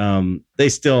 but they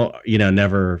still,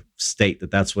 never state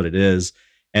that that's what it is,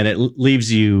 and it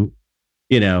leaves you,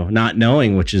 not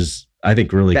knowing, which is, I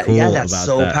think, really cool. Yeah, that's about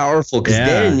so that. Powerful, because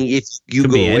then if you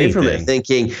go away from it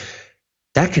thinking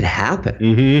that could happen.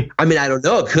 Mm-hmm. I mean, I don't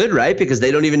know. It could, right? Because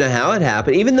they don't even know how it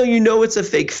happened. Even though it's a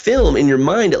fake film, in your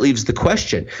mind, it leaves the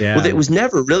question. Yeah. Well, it was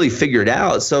never really figured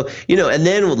out. So, and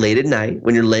then late at night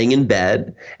when you're laying in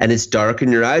bed and it's dark and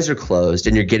your eyes are closed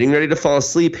and you're getting ready to fall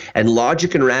asleep and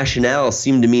logic and rationale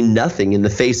seem to mean nothing in the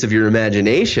face of your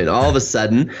imagination, all of a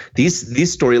sudden, these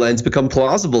storylines become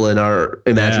plausible in our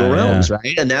imaginal realms,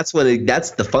 right? And that's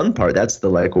that's the fun part. That's the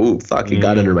ooh, fuck, it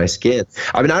got under my skin.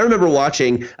 I mean, I remember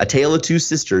watching A Tale of Two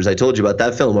Sisters. I told you about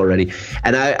that film already.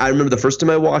 And I remember the first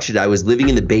time I watched it, I was living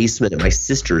in the basement at my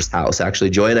sister's house. Actually,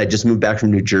 Joy and I just moved back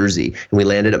from New Jersey, and we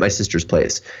landed at my sister's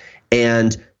place.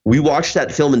 And we watched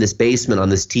that film in this basement on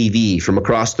this TV from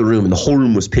across the room, and the whole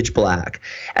room was pitch black.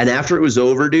 And after it was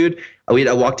over, dude,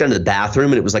 I walked down to the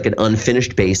bathroom, and it was like an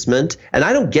unfinished basement. And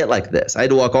I don't get like this. I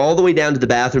had to walk all the way down to the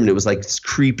bathroom, and it was like this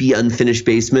creepy unfinished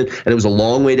basement, and it was a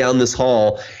long way down this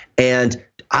hall. And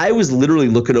I was literally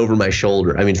looking over my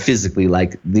shoulder. I mean, physically,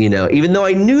 even though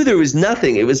I knew there was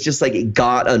nothing, it was just like it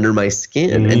got under my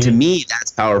skin. Mm-hmm. And to me,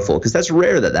 that's powerful, because that's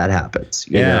rare that happens.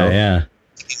 You know? Yeah.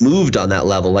 Moved on that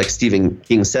level, like Stephen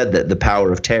King said, that the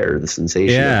power of terror, the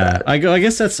sensation. Yeah, of that. I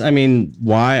guess that's,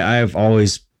 why I've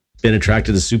always been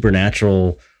attracted to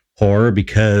supernatural horror,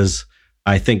 because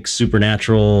I think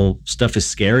supernatural stuff is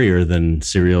scarier than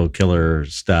serial killer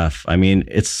stuff. I mean,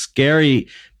 it's scary,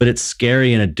 but it's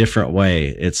scary in a different way.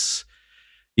 It's,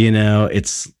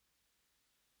 it's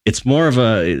more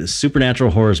of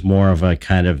supernatural horror is more of a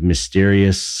kind of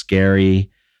mysterious, scary,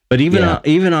 but even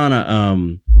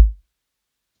on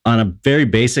a very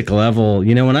basic level,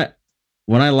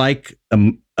 when I like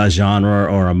a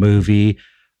genre or a movie,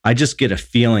 I just get a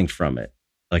feeling from it,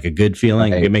 like a good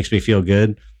feeling. Right. It makes me feel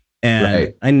good.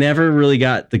 And I never really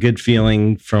got the good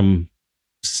feeling from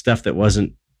stuff that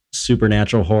wasn't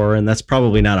supernatural horror. And that's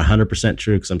probably not 100%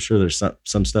 true, because I'm sure there's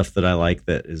some stuff that I like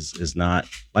that is not,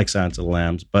 like Silence of the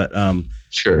Lambs. But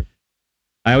sure,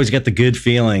 I always get the good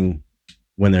feeling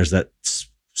when there's that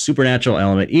supernatural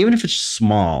element, even if it's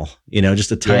small,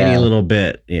 just a tiny little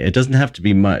bit. It doesn't have to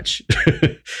be much.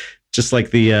 Just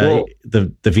like the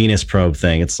Venus probe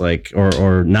thing. It's like,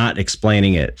 or not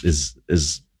explaining it is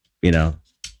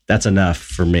that's enough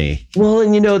for me. Well,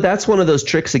 and that's one of those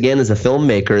tricks, again, as a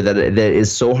filmmaker, that is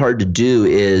so hard to do,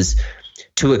 is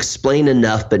to explain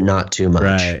enough but not too much.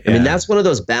 Right, I mean, that's one of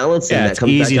those balancing that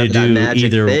comes back to that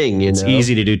magic thing. It's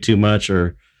easy to do too much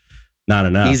or not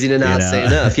enough. Easy to not say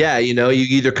enough. Yeah, you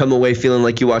either come away feeling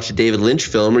like you watched a David Lynch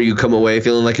film, or you come away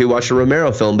feeling like you watched a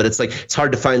Romero film. But it's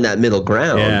hard to find that middle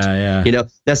ground. Yeah.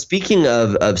 Now, speaking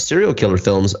of serial killer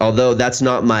films, although that's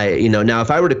not my, now if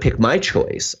I were to pick my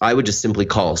choice, I would just simply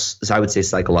I would say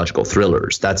psychological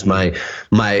thrillers. That's my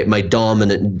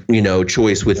dominant,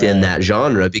 choice within that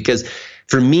genre, because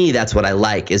for me, that's what I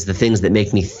like, is the things that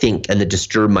make me think and that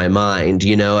disturb my mind,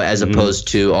 as opposed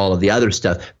to all of the other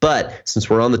stuff. But since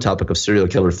we're on the topic of serial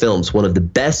killer films, one of the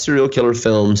best serial killer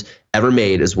films ever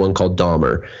made is one called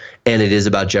Dahmer. And it is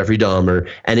about Jeffrey Dahmer.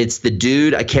 And it's the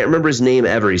dude, I can't remember his name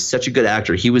ever. He's such a good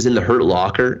actor. He was in The Hurt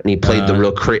Locker, and he played the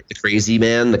real crazy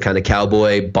man, the kind of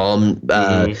cowboy bomb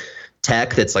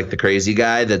tech that's like the crazy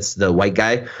guy, that's the white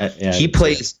guy. He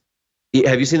plays.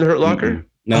 Have you seen The Hurt Locker? Mm-hmm.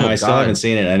 No, I still haven't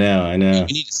seen it. I know. You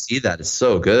need to see that. It's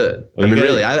so good. Well,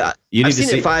 really, I've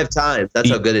seen it 5 times.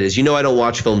 That's how good it is. I don't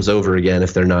watch films over again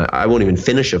if they're not. I won't even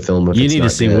finish a film if it's not good. You need to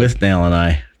see Withnail and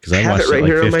I, because I watched it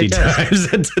like 50 times.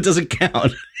 That doesn't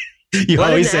count. You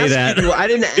always say that. I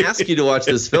didn't ask you to watch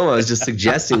this film. I was just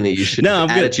suggesting that you should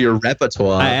add it to your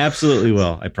repertoire. I absolutely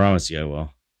will. I promise you I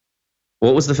will.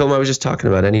 What was the film I was just talking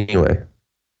about anyway?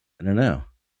 I don't know.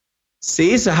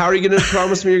 See, so how are you going to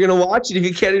promise me you're going to watch it if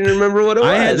you can't even remember what it was?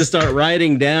 I had to start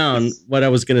writing down what I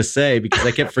was going to say, because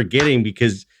I kept forgetting,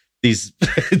 because these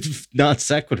non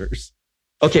sequiturs.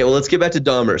 Okay, well, let's get back to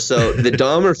Dahmer. So the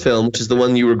Dahmer film, which is the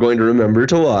one you were going to remember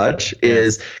to watch,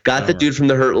 is got the dude from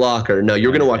The Hurt Locker. No,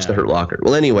 you're going to watch The Hurt Locker.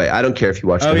 Well, anyway, I don't care if you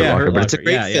watch The Hurt Locker, but it's a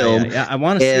great film. Yeah. I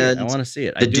want to see it. I want to see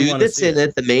it. The dude that's in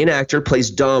it, the main actor,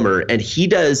 plays Dahmer, and he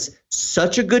does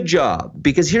such a good job,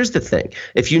 because here's the thing.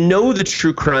 If you know the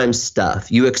true crime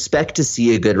stuff, you expect to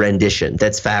see a good rendition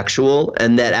that's factual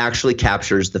and that actually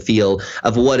captures the feel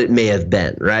of what it may have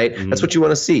been, right? Mm-hmm. That's what you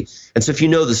want to see. And so if you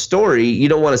know the story, you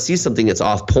don't want to see something that's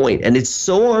off point. And it's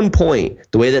so on point,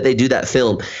 the way that they do that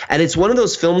film. And it's one of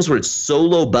those films where it's so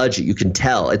low budget, you can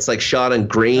tell. It's like shot on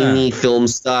grainy film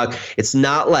stock. It's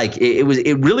not like, it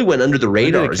really went under the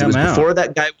radars. It was before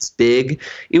that guy was big.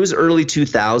 It was early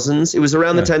 2000s. It was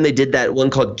around the time they did that one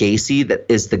called Gacy, that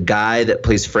is the guy that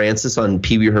plays Francis on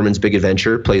Pee Wee Herman's Big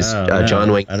Adventure, plays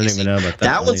John Wayne Gacy. I don't even know about that.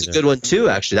 That one's a good one too,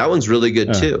 actually. That one's really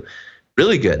good too.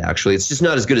 Really good, actually. It's just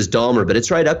not as good as Dahmer, but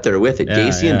it's right up there with it.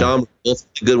 Gacy and Dahmer, both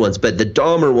the good ones. But the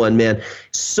Dahmer one, man,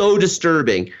 so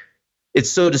disturbing. It's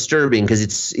so disturbing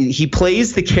because he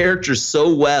plays the character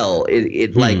so well.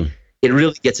 It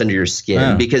really gets under your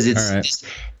skin because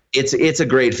it's a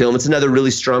great film. It's another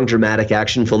really strong dramatic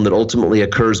action film that ultimately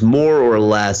occurs more or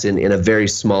less in a very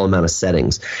small amount of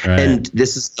settings. Right. And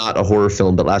this is not a horror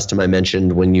film, but last time I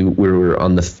mentioned when we were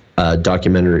on the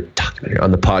documentary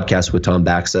on the podcast with Tom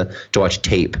Baxa to watch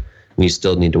Tape. And you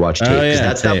still need to watch Tape because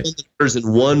that's that one that occurs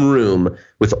in one room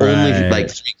with only like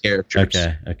 3 characters.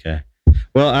 Okay.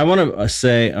 Well, I want to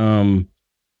say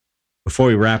before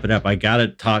we wrap it up, I got to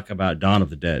talk about Dawn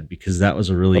of the Dead because that was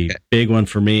a really big one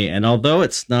for me. And although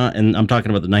it's not, and I'm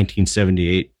talking about the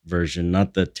 1978 version,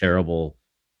 not the terrible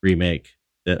remake.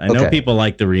 That I know people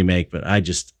like the remake, but I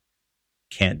just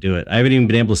can't do it. I haven't even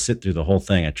been able to sit through the whole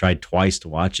thing. I tried twice to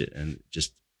watch it and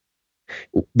just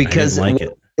because I didn't like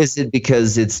it. Is it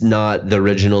because it's not the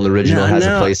original? The original has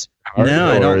a place. I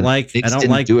don't like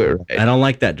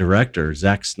that director,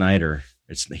 Zack Snyder.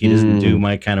 He doesn't do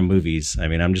my kind of movies. I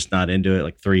mean, I'm just not into it.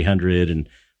 Like 300 and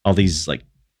all these like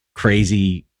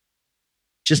crazy,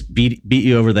 just beat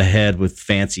you over the head with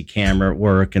fancy camera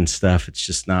work and stuff. It's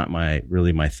just not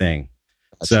really my thing.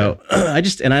 So I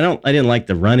didn't like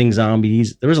the running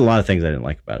zombies. There was a lot of things I didn't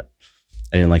like about it.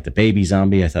 I didn't like the baby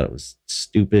zombie. I thought it was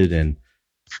stupid and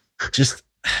just,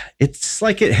 it's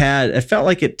like it felt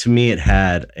like it, to me, it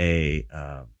had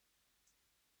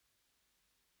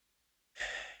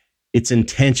its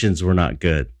intentions were not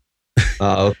good.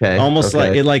 Okay. Almost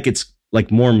like it's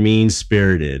like more mean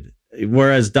spirited.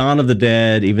 Whereas Dawn of the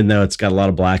Dead, even though it's got a lot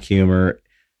of black humor,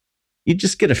 you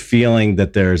just get a feeling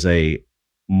that there's a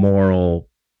moral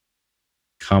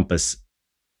compass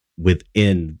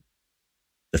within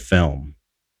the film.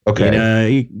 Okay.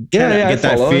 You get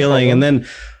that feeling. And then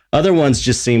other ones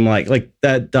just seem like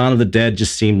that Dawn of the Dead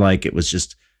just seemed like it was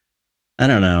just, I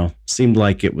don't know, seemed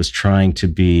like it was trying to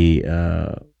be,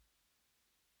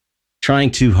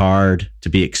 trying too hard to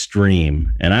be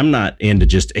extreme. And I'm not into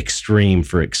just extreme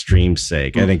for extreme's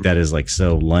sake. I think that is like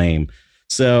so lame.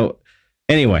 So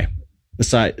anyway,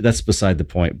 that's beside the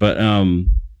point. But,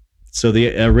 so the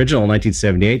original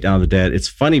 1978 Dawn of the Dead, it's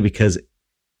funny because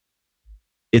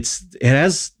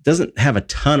doesn't have a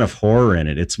ton of horror in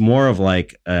it. It's more of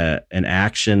like an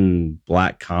action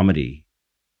black comedy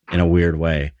in a weird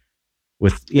way.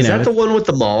 Is that the one with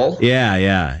the mall?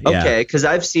 Yeah. Okay, because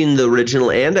I've seen the original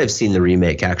and I've seen the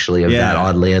remake actually of that,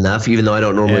 oddly enough, even though I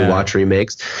don't normally watch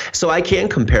remakes. So I can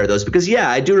compare those because,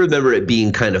 I do remember it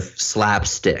being kind of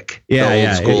slapstick.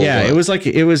 Old school. It was like,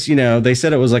 they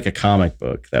said it was like a comic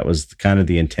book. That was kind of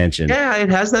the intention. Yeah, it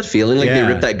has that feeling like they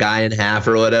ripped that guy in half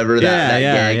or whatever. That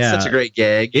gag, such a great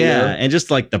gag. And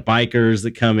just like the bikers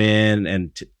that come in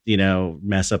and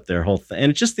mess up their whole thing.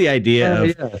 And it's just the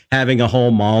idea of having a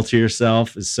whole mall to yourself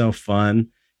is so fun,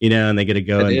 and they get to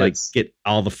go like get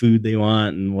all the food they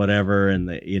want and whatever. And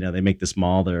they make this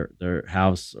mall their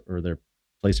house or their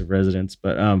place of residence.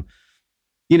 But,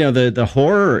 the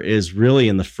horror is really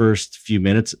in the first few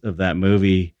minutes of that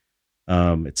movie.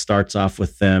 It starts off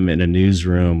with them in a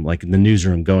newsroom, like in the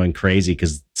newsroom going crazy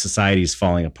because society's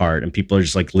falling apart and people are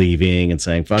just like leaving and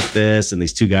saying, fuck this. And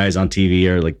these 2 guys on TV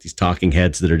are like these talking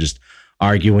heads that are just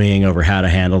arguing over how to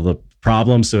handle the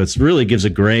problem. So it's really gives a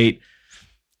great,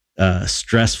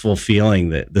 stressful feeling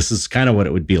that this is kind of what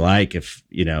it would be like if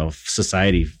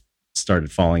society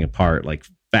started falling apart, like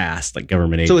fast, like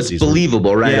government agencies. So it's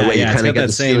believable right away. You kind of get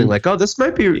the feeling like, oh, this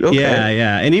might be okay.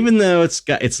 Yeah. And even though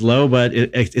it's low, but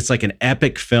it's like an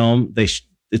epic film.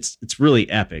 It's really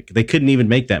epic. They couldn't even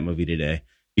make that movie today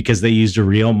because they used a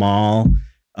real mall.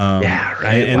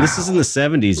 And this is in the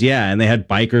 70s. And they had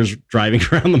bikers driving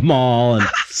around the mall and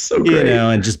so great.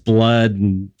 And just blood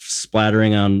and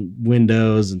splattering on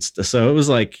windows and stuff. So it was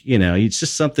like, it's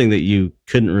just something that you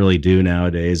couldn't really do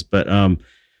nowadays. But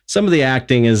some of the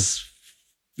acting is,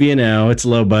 it's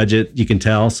low budget. You can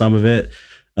tell some of it.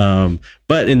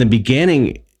 But in the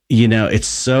beginning, it's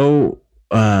so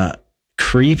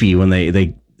creepy when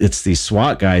they it's these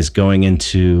SWAT guys going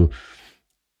into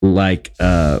like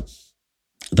the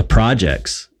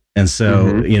projects. And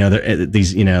so,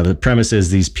 the premise is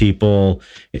these people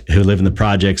who live in the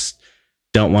projects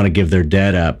don't want to give their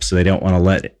dead up. So they don't want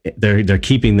to they're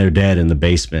keeping their dead in the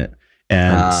basement.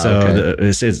 And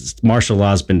it's martial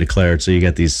law has been declared. So you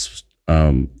got these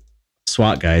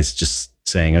SWAT guys just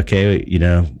saying, okay,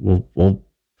 we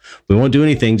won't do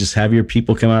anything. Just have your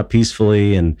people come out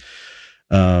peacefully. And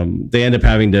they end up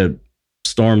having to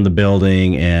storm the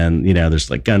building, and there's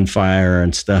like gunfire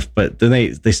and stuff. But then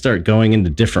they start going into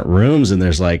different rooms, and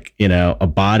there's like a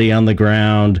body on the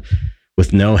ground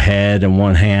with no head and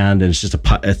one hand, and it's just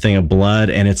a thing of blood,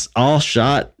 and it's all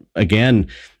shot again.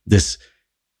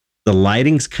 The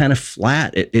lighting's kind of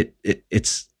flat. It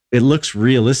looks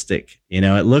realistic.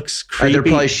 It looks creepy.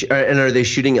 Are they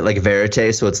shooting it like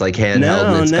verite? So it's like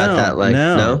handheld. And it's got that like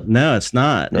no, it's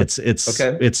not. No.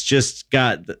 It's just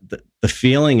got the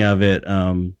feeling of it.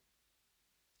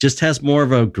 Just has more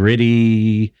of a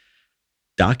gritty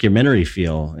documentary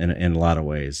feel in a lot of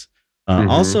ways.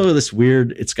 Also, this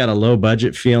weird. It's got a low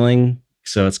budget feeling,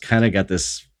 so it's kind of got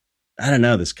this. I don't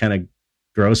know, this kind of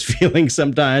gross feeling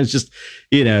sometimes. Just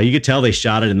you could tell they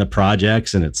shot it in the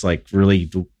projects, and it's like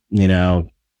really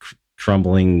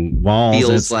crumbling walls.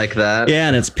 Feels like that. Yeah,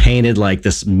 and it's painted like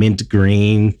this mint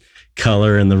green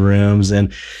color in the rooms.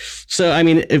 And so, I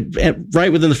mean,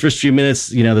 right within the first few minutes,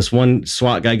 this one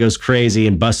SWAT guy goes crazy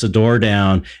and busts a door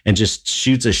down and just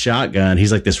shoots a shotgun.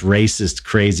 He's like this racist,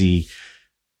 crazy,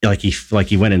 like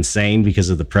he went insane because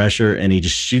of the pressure, and he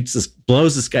just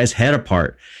blows this guy's head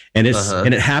apart. And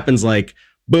and it happens like,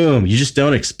 boom, you just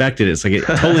don't expect it. It's like it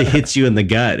totally hits you in the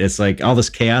gut. It's like all this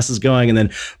chaos is going, and then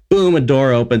boom, a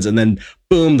door opens, and then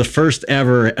boom, the first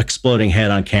ever exploding head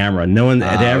on camera. No one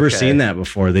had ever seen that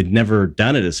before. They'd never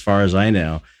done it, as far as I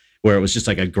know, where it was just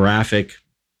like a graphic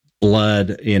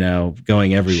blood,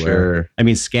 going everywhere. Sure. I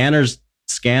mean, Scanners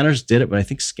did it, but I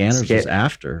think Scanners was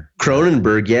after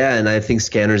Cronenberg. Yeah. And I think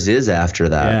Scanners is after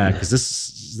that. Yeah. Cause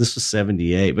this was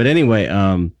 78, but anyway,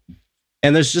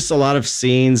 and there's just a lot of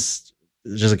scenes.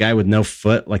 There's just a guy with no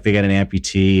foot, like they got an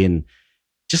amputee, and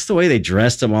just the way they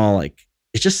dressed them all, like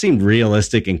it just seemed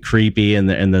realistic and creepy. And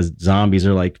the zombies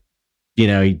are like,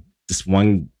 this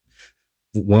one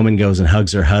woman goes and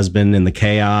hugs her husband in the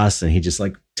chaos, and he just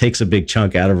like takes a big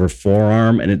chunk out of her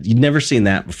forearm, and you'd never seen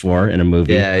that before in a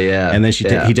movie. Yeah. And then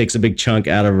he takes a big chunk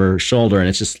out of her shoulder, and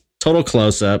it's just total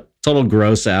close up, total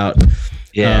gross out.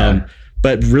 Yeah.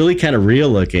 But really kind of real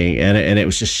looking, and it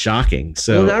was just shocking.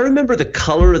 So I remember the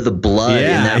color of the blood in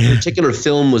that particular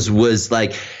film was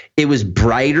like, it was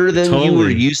brighter than you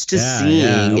were used to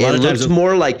seeing. It looked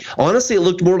more like, honestly, it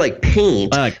looked more like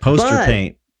paint. Like poster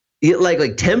paint.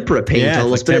 Like tempera paint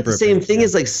almost. But the same thing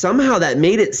is like somehow that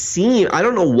made it seem, I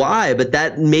don't know why, but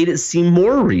that made it seem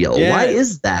more real. Yeah, why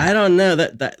is that? I don't know.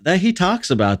 That he talks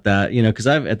about that, because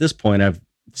at this point I've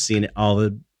seen all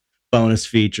the bonus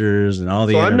features and all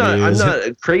the interviews. I'm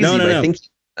not crazy, but I think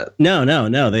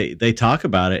no. They talk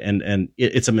about it, and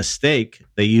it's a mistake.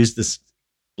 They used this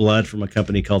blood from a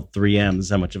company called 3M. This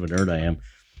is how much of a nerd I am.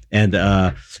 And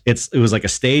it was like a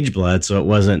stage blood, so it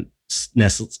wasn't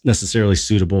necessarily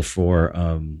suitable for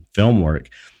film work.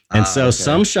 And so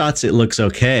some shots it looks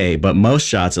okay, but most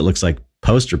shots it looks like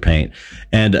poster paint.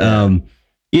 And and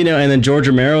then George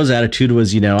Romero's attitude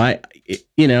was,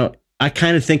 I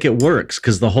kind of think it works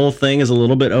because the whole thing is a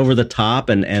little bit over the top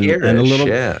and a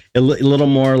little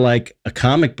more like a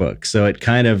comic book. So it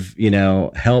kind of,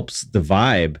 helps the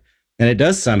vibe, and it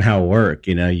does somehow work.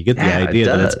 You get the idea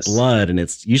that it's blood, and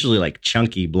it's usually like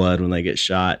chunky blood when they get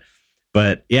shot.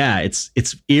 But yeah, it's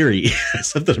eerie.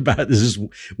 Something about this is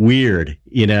weird,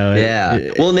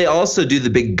 Yeah. Well, and they also do the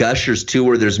big gushers too,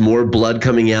 where there's more blood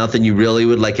coming out than you really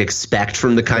would like expect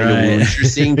from the kind of wounds you're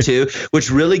seeing too, which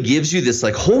really gives you this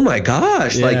like, oh my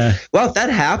gosh, like, wow, if that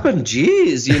happened,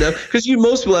 geez, because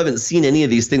most people haven't seen any of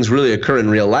these things really occur in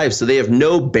real life, so they have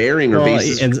no bearing or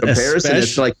basis for comparison.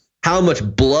 It's like how much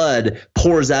blood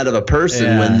pours out of a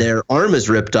person when their arm is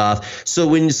ripped off. So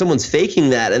when someone's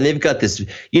faking that and they've got this,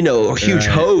 huge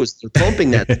hose, they're pumping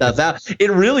that stuff out,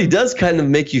 it really does kind of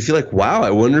make you feel like, wow,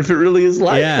 I wonder if it really is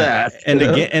like that.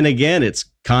 And again, it's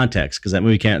context, because that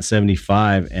movie came out in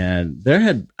 75, and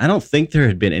I don't think there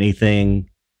had been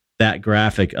anything that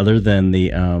graphic other than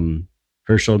the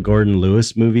Herschel Gordon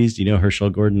Lewis movies. Do you know Herschel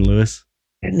Gordon Lewis?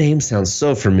 That name sounds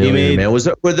so familiar, man.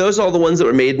 Were those all the ones that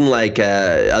were made in like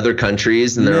other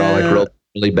countries, and they're all like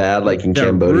really bad, like in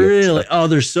Cambodia? Really? Oh,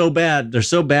 they're so bad. They're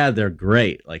so bad. They're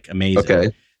great, like amazing.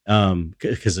 Okay.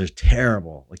 Because they're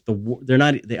terrible. Like they're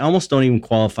not. They almost don't even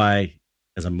qualify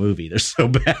as a movie. They're so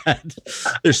bad.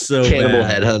 They're so Cannibal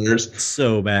bad. Headhunters.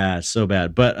 So bad.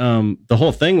 But the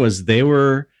whole thing was they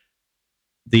were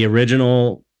the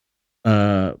original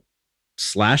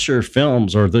slasher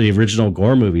films, or the original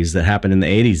gore movies that happened in the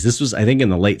 80s. This was, I think, in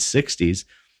the late 60s,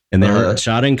 and they were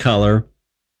shot in color,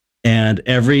 and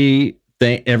every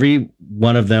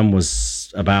one of them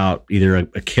was about either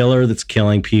a killer that's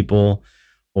killing people,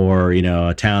 or, you know,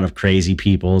 a town of crazy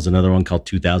people. Is another one called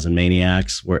 2000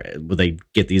 Maniacs, where they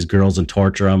get these girls and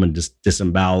torture them and just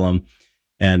disembowel them.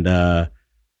 And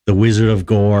the Wizard of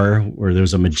Gore, where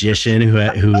there's a magician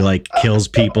who like kills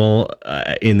people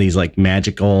in these like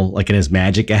magical, like in his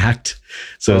magic act.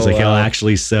 So it's like he'll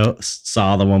actually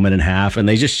saw the woman in half, and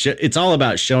they just it's all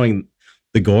about showing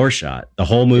the gore shot. The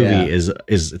whole movie is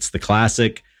it's the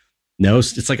classic. No,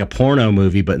 it's like a porno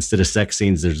movie, but instead of sex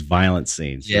scenes, there's violent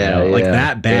scenes. Like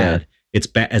that bad. Yeah. It's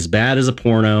as bad as a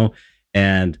porno,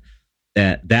 and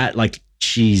that like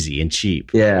cheesy and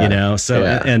cheap. Yeah, you know.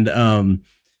 So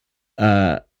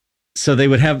so they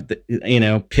would have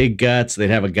pig guts. They'd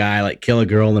have a guy like kill a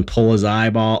girl and then pull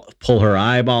her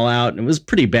eyeball out, and it was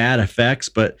pretty bad effects.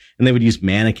 And they would use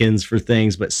mannequins for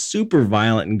things, but super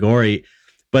violent and gory.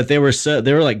 But they were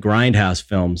like grindhouse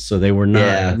films, so they were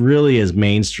not really as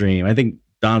mainstream. I think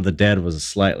Dawn of the Dead was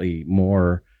slightly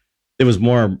more. It was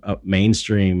more a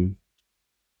mainstream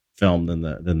film than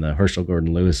the Herschel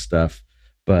Gordon Lewis stuff.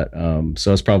 But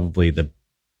so it's probably the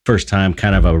first time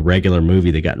kind of a regular movie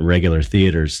that got in regular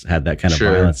theaters had that kind of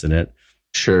violence in it.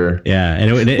 Sure. Yeah,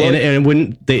 and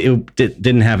it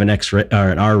didn't have an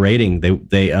or an R rating. They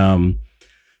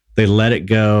let it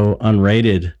go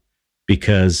unrated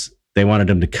because they wanted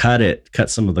them to cut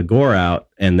some of the gore out,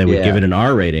 and they would give it an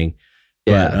R rating.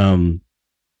 But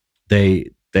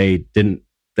they didn't.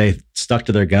 They stuck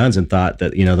to their guns and thought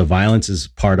that, you know, the violence is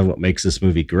part of what makes this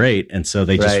movie great. And so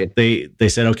they just, they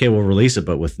said, okay, we'll release it,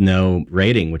 but with no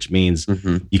rating, which means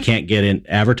you can't get in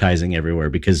advertising everywhere,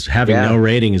 because having no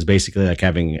rating is basically like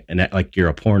having like you're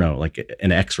a porno, like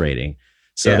an X rating.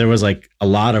 So there was like a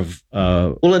lot of,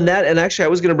 and actually I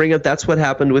was going to bring up, that's what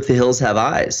happened with The Hills Have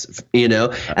Eyes, you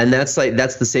know, and that's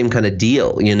the same kind of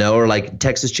deal, you know, or like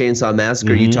Texas Chainsaw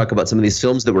Massacre. You talk about some of these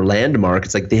films that were landmark.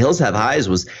 It's like The Hills Have Eyes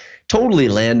was totally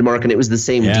landmark, and it was the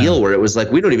same deal, where it was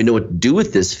like, we don't even know what to do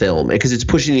with this film because it's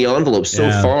pushing the envelope so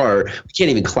far, we can't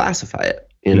even classify it,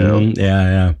 you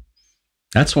know?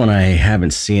 That's one I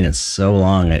haven't seen in so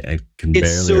long. I can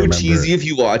barely remember. It's so cheesy if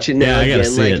you watch it now. Yeah, I gotta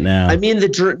see it now. I mean,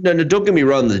 don't get me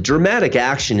wrong. The dramatic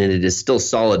action in it is still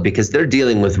solid, because they're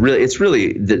dealing with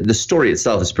the story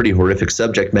itself is pretty horrific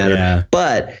subject matter.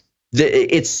 But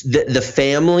it's the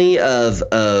family of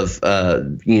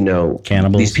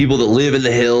cannibals, these people that live in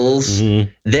the hills. The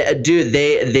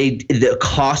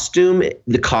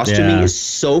costuming is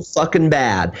so fucking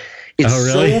bad.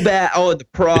 It's so bad. Oh, the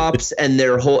props and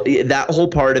that whole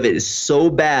part of it is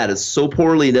so bad. It's so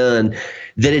poorly done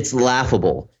that it's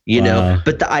laughable, you know.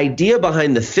 But the idea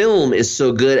behind the film is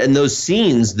so good, and those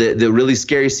scenes, the really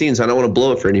scary scenes. I don't want to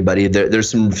blow it for anybody. There's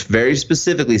some very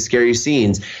specifically scary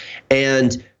scenes,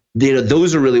 and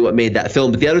those are really what made that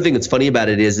film. But the other thing that's funny about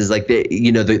it is like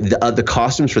the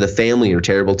costumes for the family are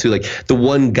terrible too. Like the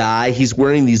one guy, he's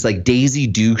wearing these like Daisy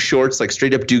Duke shorts, like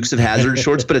straight up Dukes of Hazzard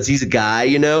shorts, but he's a guy,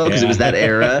 you know, because it was that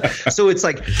era. So it's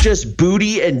like just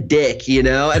booty and dick, you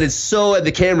know, and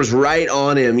the camera's right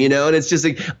on him, you know, and it's just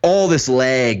like all this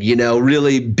leg, you know,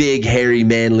 really big, hairy,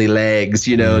 manly legs,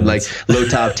 you know, and like low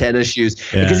top tennis shoes,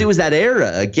 because it was that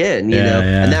era again, you know,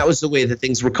 and that was the way that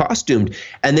things were costumed,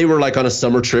 and they were like on a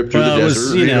summer trip through the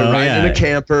desert, riding in a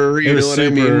camper. You know what I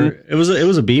mean? It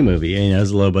was a B movie. You know, it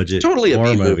was a low budget, totally a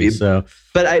B movie. So,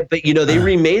 but they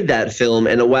remade that film,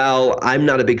 and while I'm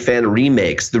not a big fan of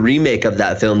remakes, the remake of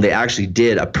that film, they actually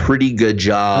did a pretty good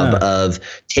job of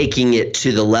taking it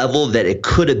to the level that it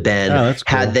could have been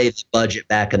had they the budget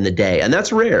back in the day, and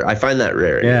that's rare. I find that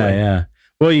rare. Yeah.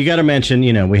 Well, you got to mention,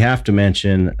 we have to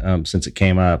mention, since it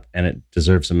came up and it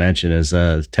deserves a mention, is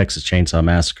Texas Chainsaw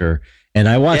Massacre. And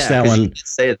I watched that one. You did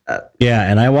say that. Yeah,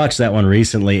 and I watched that one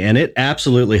recently, and it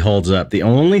absolutely holds up. The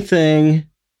only thing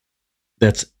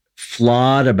that's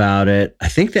flawed about it, I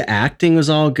think the acting was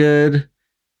all good.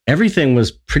 Everything was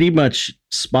pretty much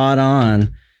spot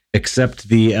on, except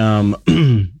the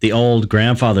the old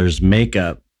grandfather's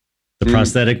makeup, the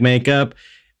prosthetic makeup.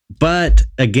 But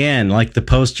again, like the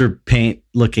poster paint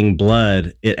looking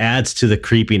blood, it adds to the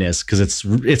creepiness, because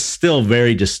it's still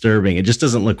very disturbing. It just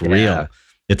doesn't look real.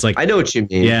 It's like, I know what you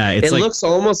mean. Yeah, it looks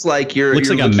almost like looks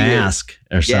like a mask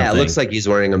or something. Yeah, it looks like he's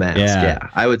wearing a mask. Yeah,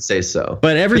 I would say so.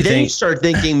 But everything. Then you start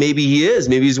thinking maybe he is.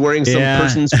 Maybe he's wearing some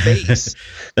person's face.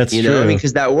 That's true. I mean,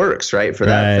 because that works, right, for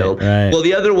that film. Right. Well,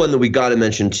 the other one that we got to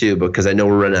mention too, because I know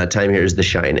we're running out of time here, is The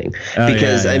Shining.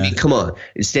 Because I mean, come on,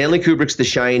 Stanley Kubrick's The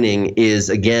Shining is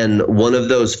again one of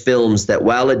those films that,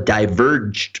 while it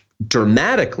diverged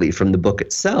dramatically from the book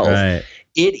itself. Right.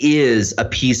 It is a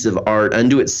piece of art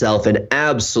unto itself, and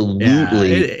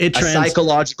absolutely a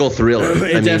psychological thriller.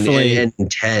 It definitely and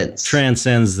intense.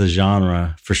 Transcends the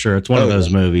genre for sure. It's one of those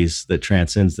movies that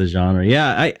transcends the genre.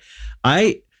 Yeah,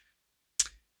 I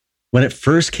when it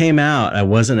first came out, I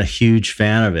wasn't a huge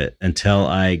fan of it until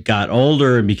I got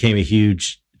older and became a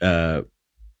huge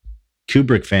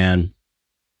Kubrick fan.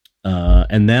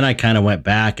 And then I kind of went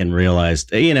back and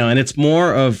realized, and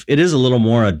it is a little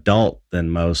more adult than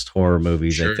most horror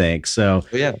movies, I think. So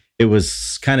it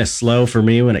was kind of slow for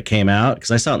me when it came out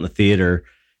because I saw it in the theater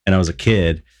and I was a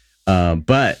kid.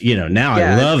 But now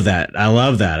I love that. I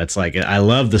love that. It's like, I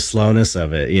love the slowness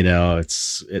of it.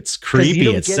 It's creepy.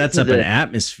 It sets up an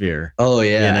atmosphere. Oh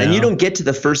yeah. And you don't get to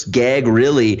the first gag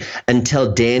really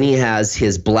until Danny has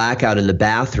his blackout in the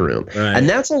bathroom. Right. And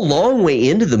that's a long way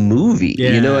into the movie.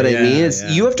 You know what I mean?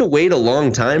 You have to wait a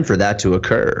long time for that to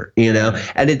occur, and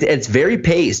it's very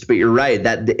paced, but you're right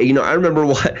that,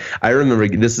 I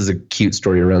remember this is a cute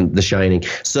story around The Shining.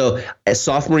 So as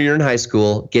sophomore year in high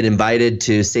school, get invited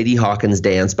to Sadie Hawkins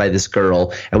dance by this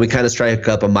girl, and we kind of strike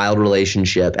up a mild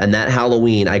relationship. And that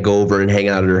Halloween, I go over and hang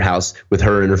out at her house with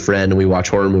her and her friend, and we watch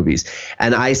horror movies.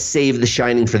 And I save The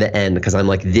Shining for the end because I'm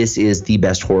like, this is the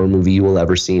best horror movie you will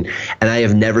ever see. And I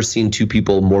have never seen two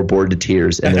people more bored to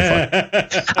tears in their fun.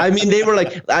 I mean, they were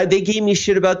like, they gave me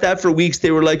shit about that for weeks.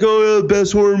 They were like, oh, yeah,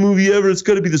 best horror movie ever. It's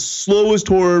got to be the slowest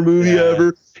horror movie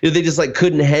ever. They just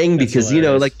couldn't hang because,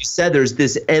 like you said, there's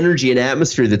this energy and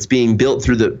atmosphere that's being built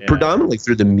through predominantly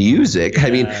through the music.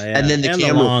 I mean, and then the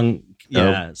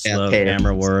camera, slow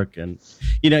camera work. And,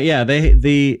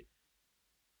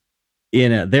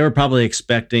 they were probably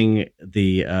expecting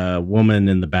the woman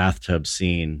in the bathtub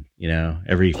scene,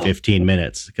 every 15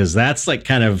 minutes, because that's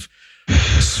kind of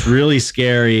really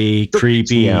scary,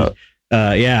 creepy. It's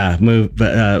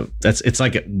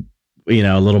like,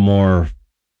 a little more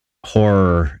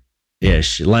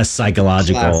horror-ish, less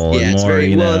psychological, and more,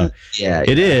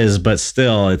 it is, but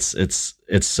still it's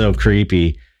so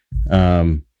creepy.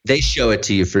 They show it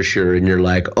to you for sure, and you're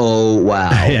like, oh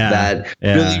wow, that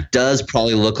really does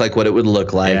probably look like what it would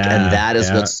look like, and that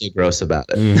is what's so gross about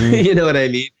it. Mm-hmm. You know what I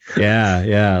mean?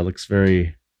 It looks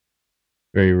very,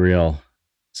 very real.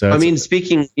 So I mean,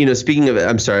 speaking of,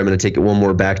 I'm sorry, I'm going to take it one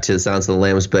more back to Silence of the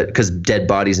Lambs, but because dead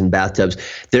bodies in bathtubs,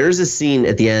 there's a scene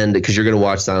at the end, because you're going to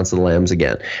watch Silence of the Lambs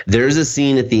again. There's a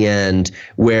scene at the end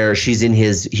where she's in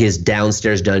his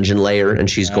downstairs dungeon lair and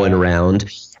she's going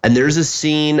around. And there's a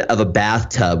scene of a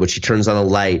bathtub, which she turns on a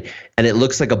light, and it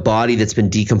looks like a body that's been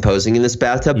decomposing in this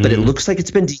bathtub, but it looks like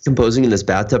it's been decomposing in this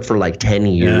bathtub for 10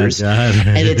 years.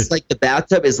 And it's like the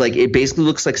bathtub is it basically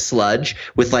looks like sludge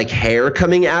with hair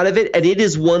coming out of it. And it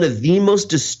is one of the most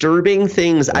disturbing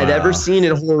things I've ever seen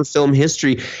in horror film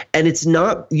history. And it's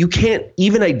not, you can't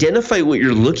even identify what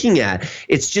you're looking at.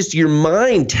 It's just your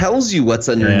mind tells you what's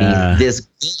underneath this.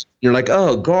 You're like,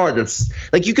 oh God, it's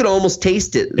you can almost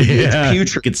taste it. It's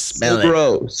putrid. You can smell it.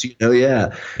 Gross.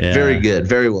 Very good.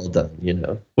 Very well done.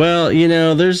 Well,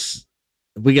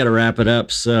 we got to wrap it up.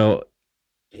 So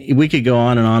we could go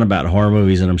on and on about horror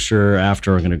movies, and I'm sure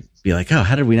after we're going to be like, oh,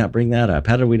 how did we not bring that up?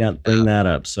 How did we not bring that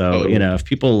up? So, if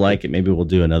people like it, maybe we'll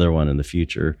do another one in the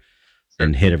future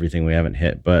and hit everything we haven't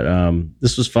hit. But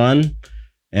this was fun.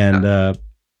 And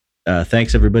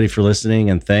thanks everybody for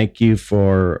listening. And thank you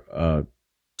for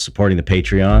supporting the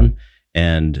Patreon.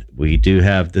 And we do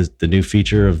have the new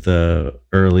feature of the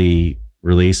early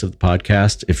release of the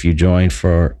podcast. If you join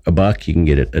for $1, you can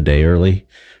get it a day early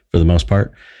for the most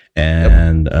part,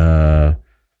 and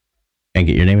get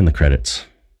your name in the credits.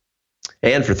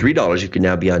 And for $3, you can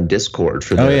now be on Discord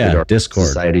for the Discord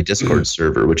Society Discord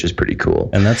server, which is pretty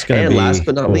cool. And that's going to be. And last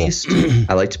but not least,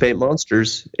 I Like to Paint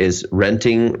Monsters is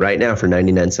renting right now for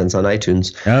 99 cents on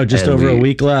iTunes. Oh, just over a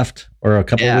week left, or a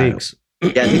couple of weeks.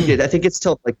 Yeah, I think it's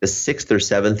till the 6th or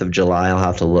 7th of July. I'll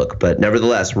have to look. But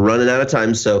nevertheless, we're running out of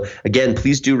time. So again,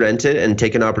 please do rent it and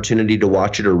take an opportunity to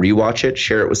watch it or rewatch it.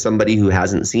 Share it with somebody who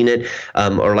hasn't seen it.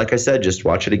 Or like I said, just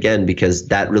watch it again, because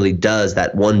that really does,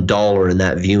 that $1 in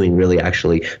that viewing really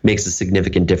actually makes a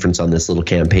significant difference on this little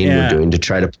campaign we're doing to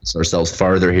try to push ourselves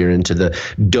farther here into the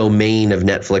domain of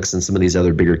Netflix and some of these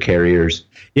other bigger carriers.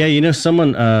 Yeah,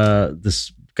 someone,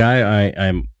 this guy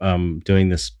I'm doing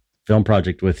this film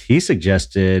project with, he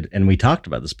suggested, and we talked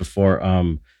about this before,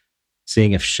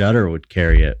 seeing if Shudder would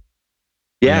carry it.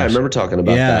 Yeah, I remember talking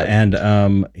about that.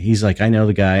 And he's like, I know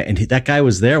the guy, and that guy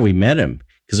was there. We met him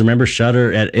because remember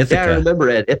Shudder at Ithaca. Yeah, I remember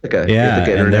at Ithaca. Yeah,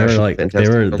 Ithaca and they were like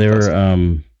they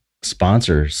were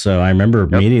sponsors. So I remember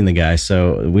meeting the guy.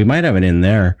 So we might have it in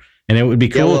there, and it would be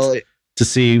cool to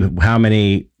see how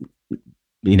many.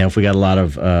 If we got a lot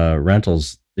of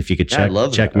rentals, if you could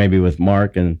check maybe with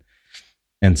Mark and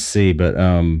see. But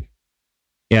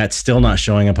it's still not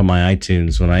showing up on my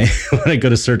iTunes when I go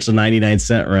to search the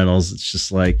 99-cent rentals. It's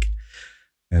just like,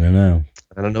 I don't know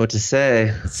what to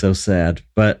say. It's so sad.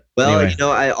 But anyway.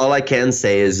 All I can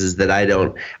say is that I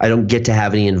don't get to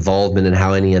have any involvement in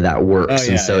how any of that works.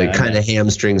 It kind of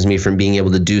hamstrings me from being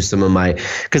able to do some of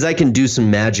because I can do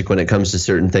some magic when it comes to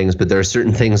certain things, but there are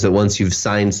certain things that once you've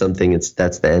signed something,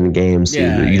 that's the end game. So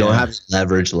you don't have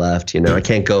leverage left. I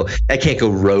can't go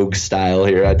rogue style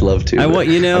here. I'd love to.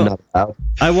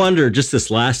 I wonder, just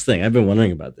this last thing, I've been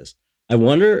wondering about this. I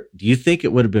wonder, do you think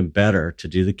it would have been better to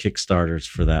do the Kickstarters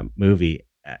for that movie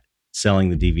at selling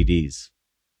the DVDs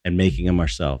and making them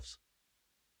ourselves?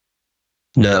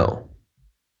 No.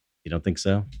 You don't think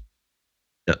so?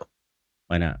 No.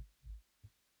 Why not?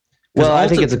 Well, I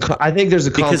think there's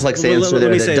a complex answer there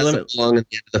that doesn't belong at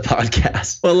the end of the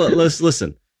podcast. Well, let's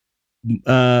listen.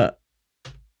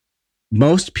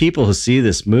 Most people who see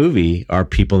this movie are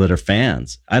people that are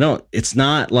fans. I don't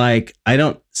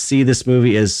see this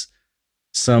movie as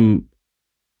someone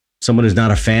who's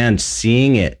not a fan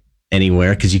seeing it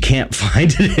anywhere, because you can't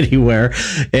find it anywhere,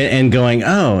 and going,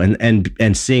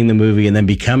 and seeing the movie and then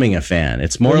becoming a fan.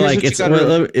 It's more like it's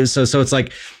it's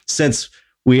like, since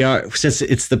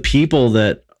it's the people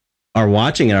that are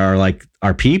watching it are like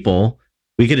our people,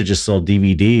 we could have just sold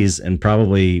DVDs and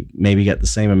probably maybe get the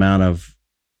same amount of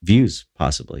views,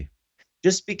 possibly.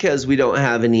 Just because we don't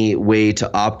have any way to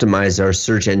optimize our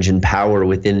search engine power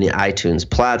within the iTunes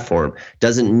platform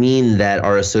doesn't mean that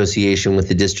our association with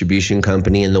the distribution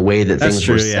company and the way that things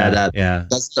were set up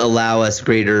doesn't allow us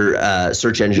greater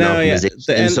search engine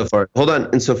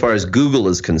optimization insofar as Google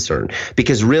is concerned.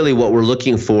 Because really what we're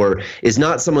looking for is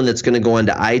not someone that's going to go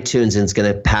onto iTunes and is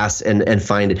going to pass and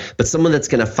find it, but someone that's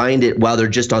going to find it while they're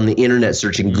just on the internet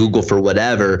searching Google for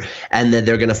whatever, and then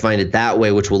they're going to find it that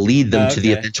way, which will lead them to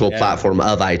the eventual platform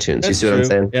of iTunes. You see what I'm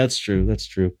saying? That's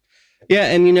true.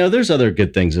 Yeah, and there's other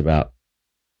good things about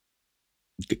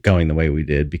going the way we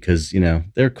did, because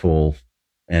they're cool,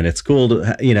 and it's cool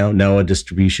to know a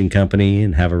distribution company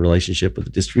and have a relationship with a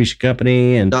distribution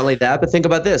company. And not only that, but think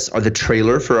about this: the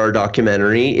trailer for our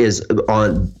documentary is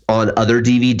on other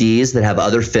DVDs that have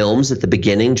other films at the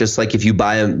beginning. Just like if you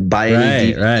buy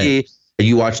any DVD.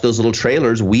 You watch those little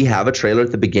trailers. We have a trailer at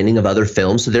the beginning of other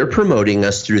films, so they're promoting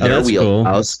us through their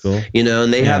wheelhouse. Cool.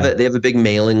 And they have a big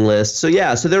mailing list.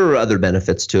 So so there are other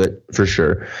benefits to it for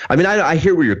sure. I mean, I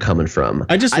hear where you're coming from.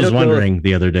 I just was wondering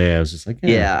the other day. I was just like,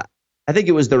 I think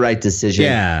it was the right decision.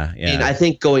 Yeah. And I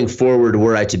think going forward,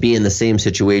 were I to be in the same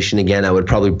situation again, I would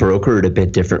probably broker it a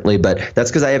bit differently. But that's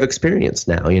because I have experience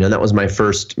now. That was my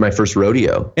first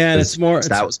rodeo. Yeah, and it's more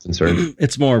that was concerned.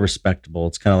 It's more respectable.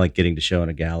 It's kind of like getting to show in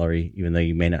a gallery, even though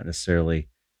you may not necessarily.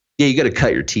 Yeah, you got to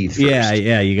cut your teeth first.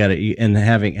 Yeah, you got to, and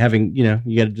having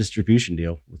you got a distribution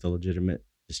deal with a legitimate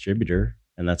distributor.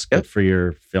 And that's good for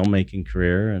your filmmaking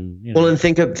career. And well, and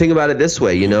think about it this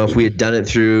way. If we had done it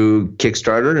through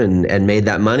Kickstarter and made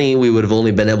that money, we would have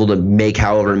only been able to make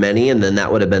however many, and then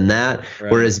that would have been that.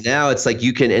 Right. Whereas now it's like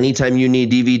you can, anytime you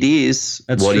need DVDs,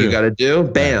 what do you got to do?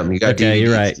 Bam, you got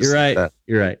DVDs.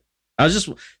 You're right.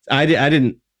 I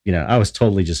didn't. I was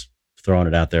totally just throwing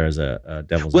it out there as a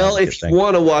devil's advocate. Well, if you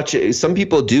want to watch it, some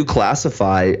people do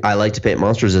classify I Like to Paint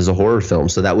Monsters as a horror film,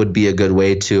 so that would be a good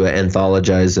way to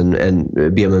anthologize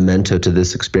and be a memento to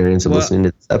this experience of listening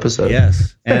to this episode.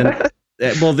 Yes, and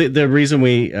the reason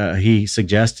he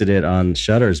suggested it on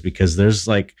Shudder is because there's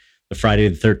like the Friday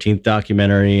the 13th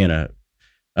documentary and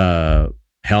a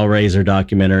Hellraiser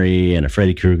documentary and a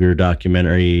Freddy Krueger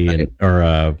documentary, or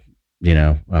a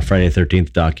Friday the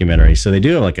 13th documentary. So they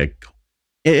do have like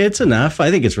it's enough. I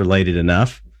think it's related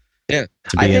enough. Yeah,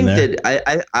 I think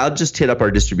that I'll just hit up our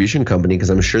distribution company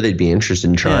because I'm sure they'd be interested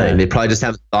in trying. Yeah. They probably just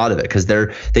haven't thought of it because they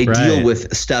deal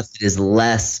with stuff that is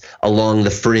less along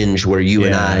the fringe where you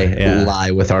and I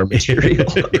lie with our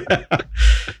material.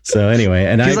 So anyway,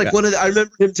 and he's like I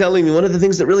remember him telling me one of the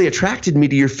things that really attracted me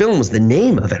to your film was the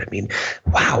name of it. I mean,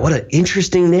 wow, what an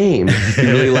interesting name.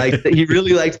 He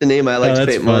really liked the name I Like to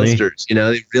Paint Monsters. You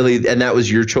know, and that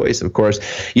was your choice, of course.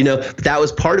 You know, but that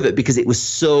was part of it because it was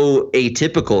so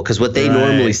atypical. Because what they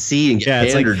normally see and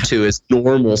get pandered to is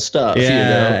normal stuff.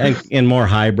 Yeah, you know? and more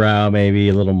highbrow, maybe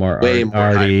a little more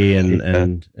arty,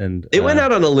 and it went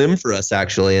out on a limb for us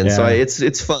actually, and so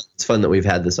it's fun. It's fun that we've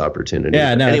had this opportunity.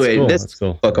 Yeah, no, anyway, cool. this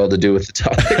fuck all to do with the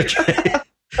topic.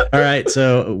 All right,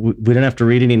 so we don't have to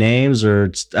read any names,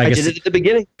 or I guess did it at the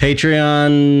beginning.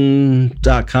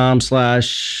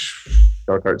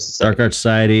 Patreon.com/Dark Art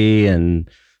Society and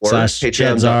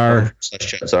 /Chetzar,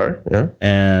 yeah.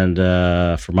 And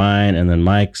for mine, and then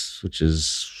Mike's, which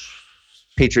is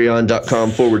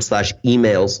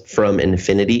patreon.com/emails from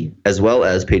infinity, as well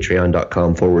as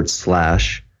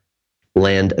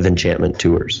patreon.com/Land of Enchantment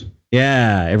Tours.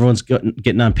 Yeah, everyone's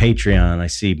getting on Patreon. I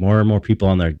see more and more people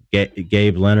on there.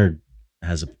 Gabe Leonard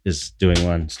is doing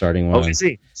one, starting one. Oh, I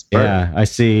see. Yeah, I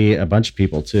see a bunch of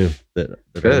people too that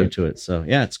are into it. So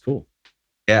yeah, it's cool.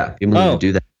 Yeah, people need to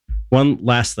do that. One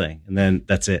last thing, and then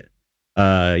that's it.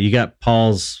 You got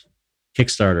Paul's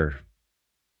Kickstarter.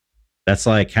 That's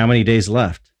like how many days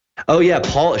left? Oh yeah,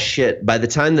 Paul. Shit. By the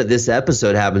time that this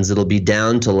episode happens, it'll be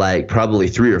down to like probably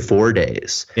 3 or 4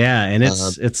 days. Yeah, and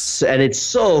it's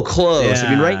so close. Yeah.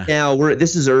 I mean, right now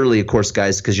this is early, of course,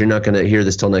 guys, because you're not going to hear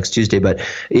this till next Tuesday. But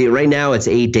right now it's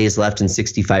 8 days left and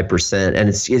 65%, and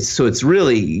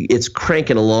it's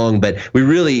cranking along. But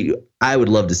I would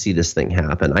love to see this thing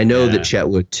happen. I know that Chet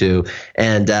would too,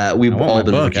 and we've all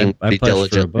been working pretty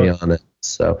diligently on it.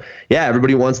 So yeah,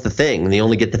 everybody wants the thing, and they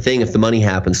only get the thing if the money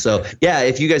happens. So yeah,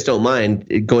 if you guys don't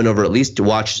mind going over at least to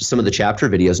watch some of the chapter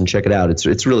videos and check it out,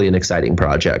 it's really an exciting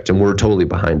project, and we're totally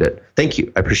behind it. Thank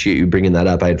you. I appreciate you bringing that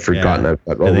up. I had forgotten. Yeah.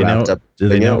 I got all wrapped up. Do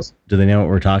they know what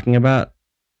we're talking about?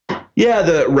 Yeah,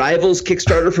 the Rivals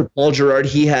Kickstarter for Paul Gerard.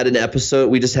 He had an episode.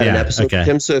 We just had an episode with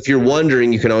him. So if you're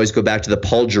wondering, you can always go back to the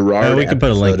Paul Gerard we can put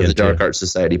a link of the Dark Art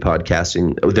Society podcast.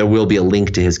 And there will be a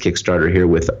link to his Kickstarter here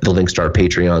with the links to our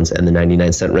Patreons and the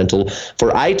 99-cent rental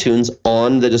for iTunes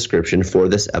on the description for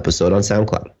this episode on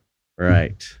SoundCloud.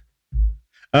 Right.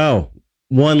 Oh,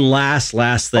 one last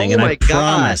thing. And I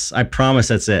promise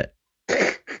that's it.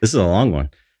 This is a long one.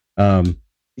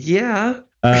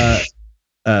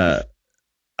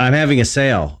 I'm having a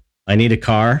sale. I need a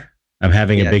car. I'm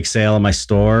having a big sale in my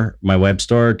store, my web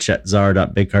store,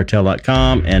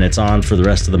 chetzar.bigcartel.com, and it's on for the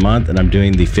rest of the month. And I'm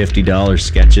doing the $50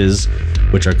 sketches,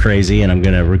 which are crazy, and I'm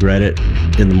going to regret it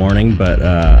in the morning. But,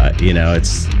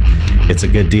 it's a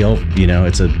good deal. You know,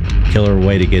 it's a killer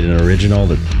way to get an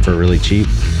original for really cheap,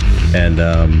 and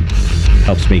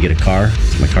helps me get a car.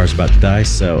 My car's about to die.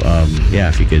 So,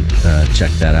 if you could check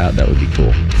that out, that would be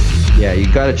cool. Yeah,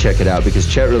 you got to check it out because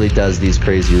Chet really does these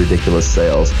crazy, ridiculous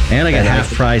sales. And I got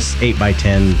half price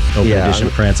 8x10 open edition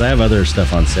prints. I have other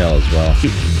stuff on sale as well.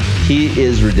 He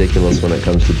is ridiculous when it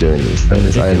comes to doing these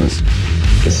things.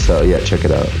 So yeah, check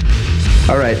it out.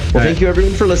 All right. Well, thank you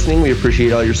everyone for listening. We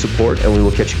appreciate all your support, and we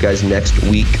will catch you guys next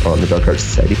week on the Dark Art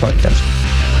Society podcast.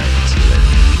 All right. See you later.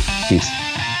 Peace.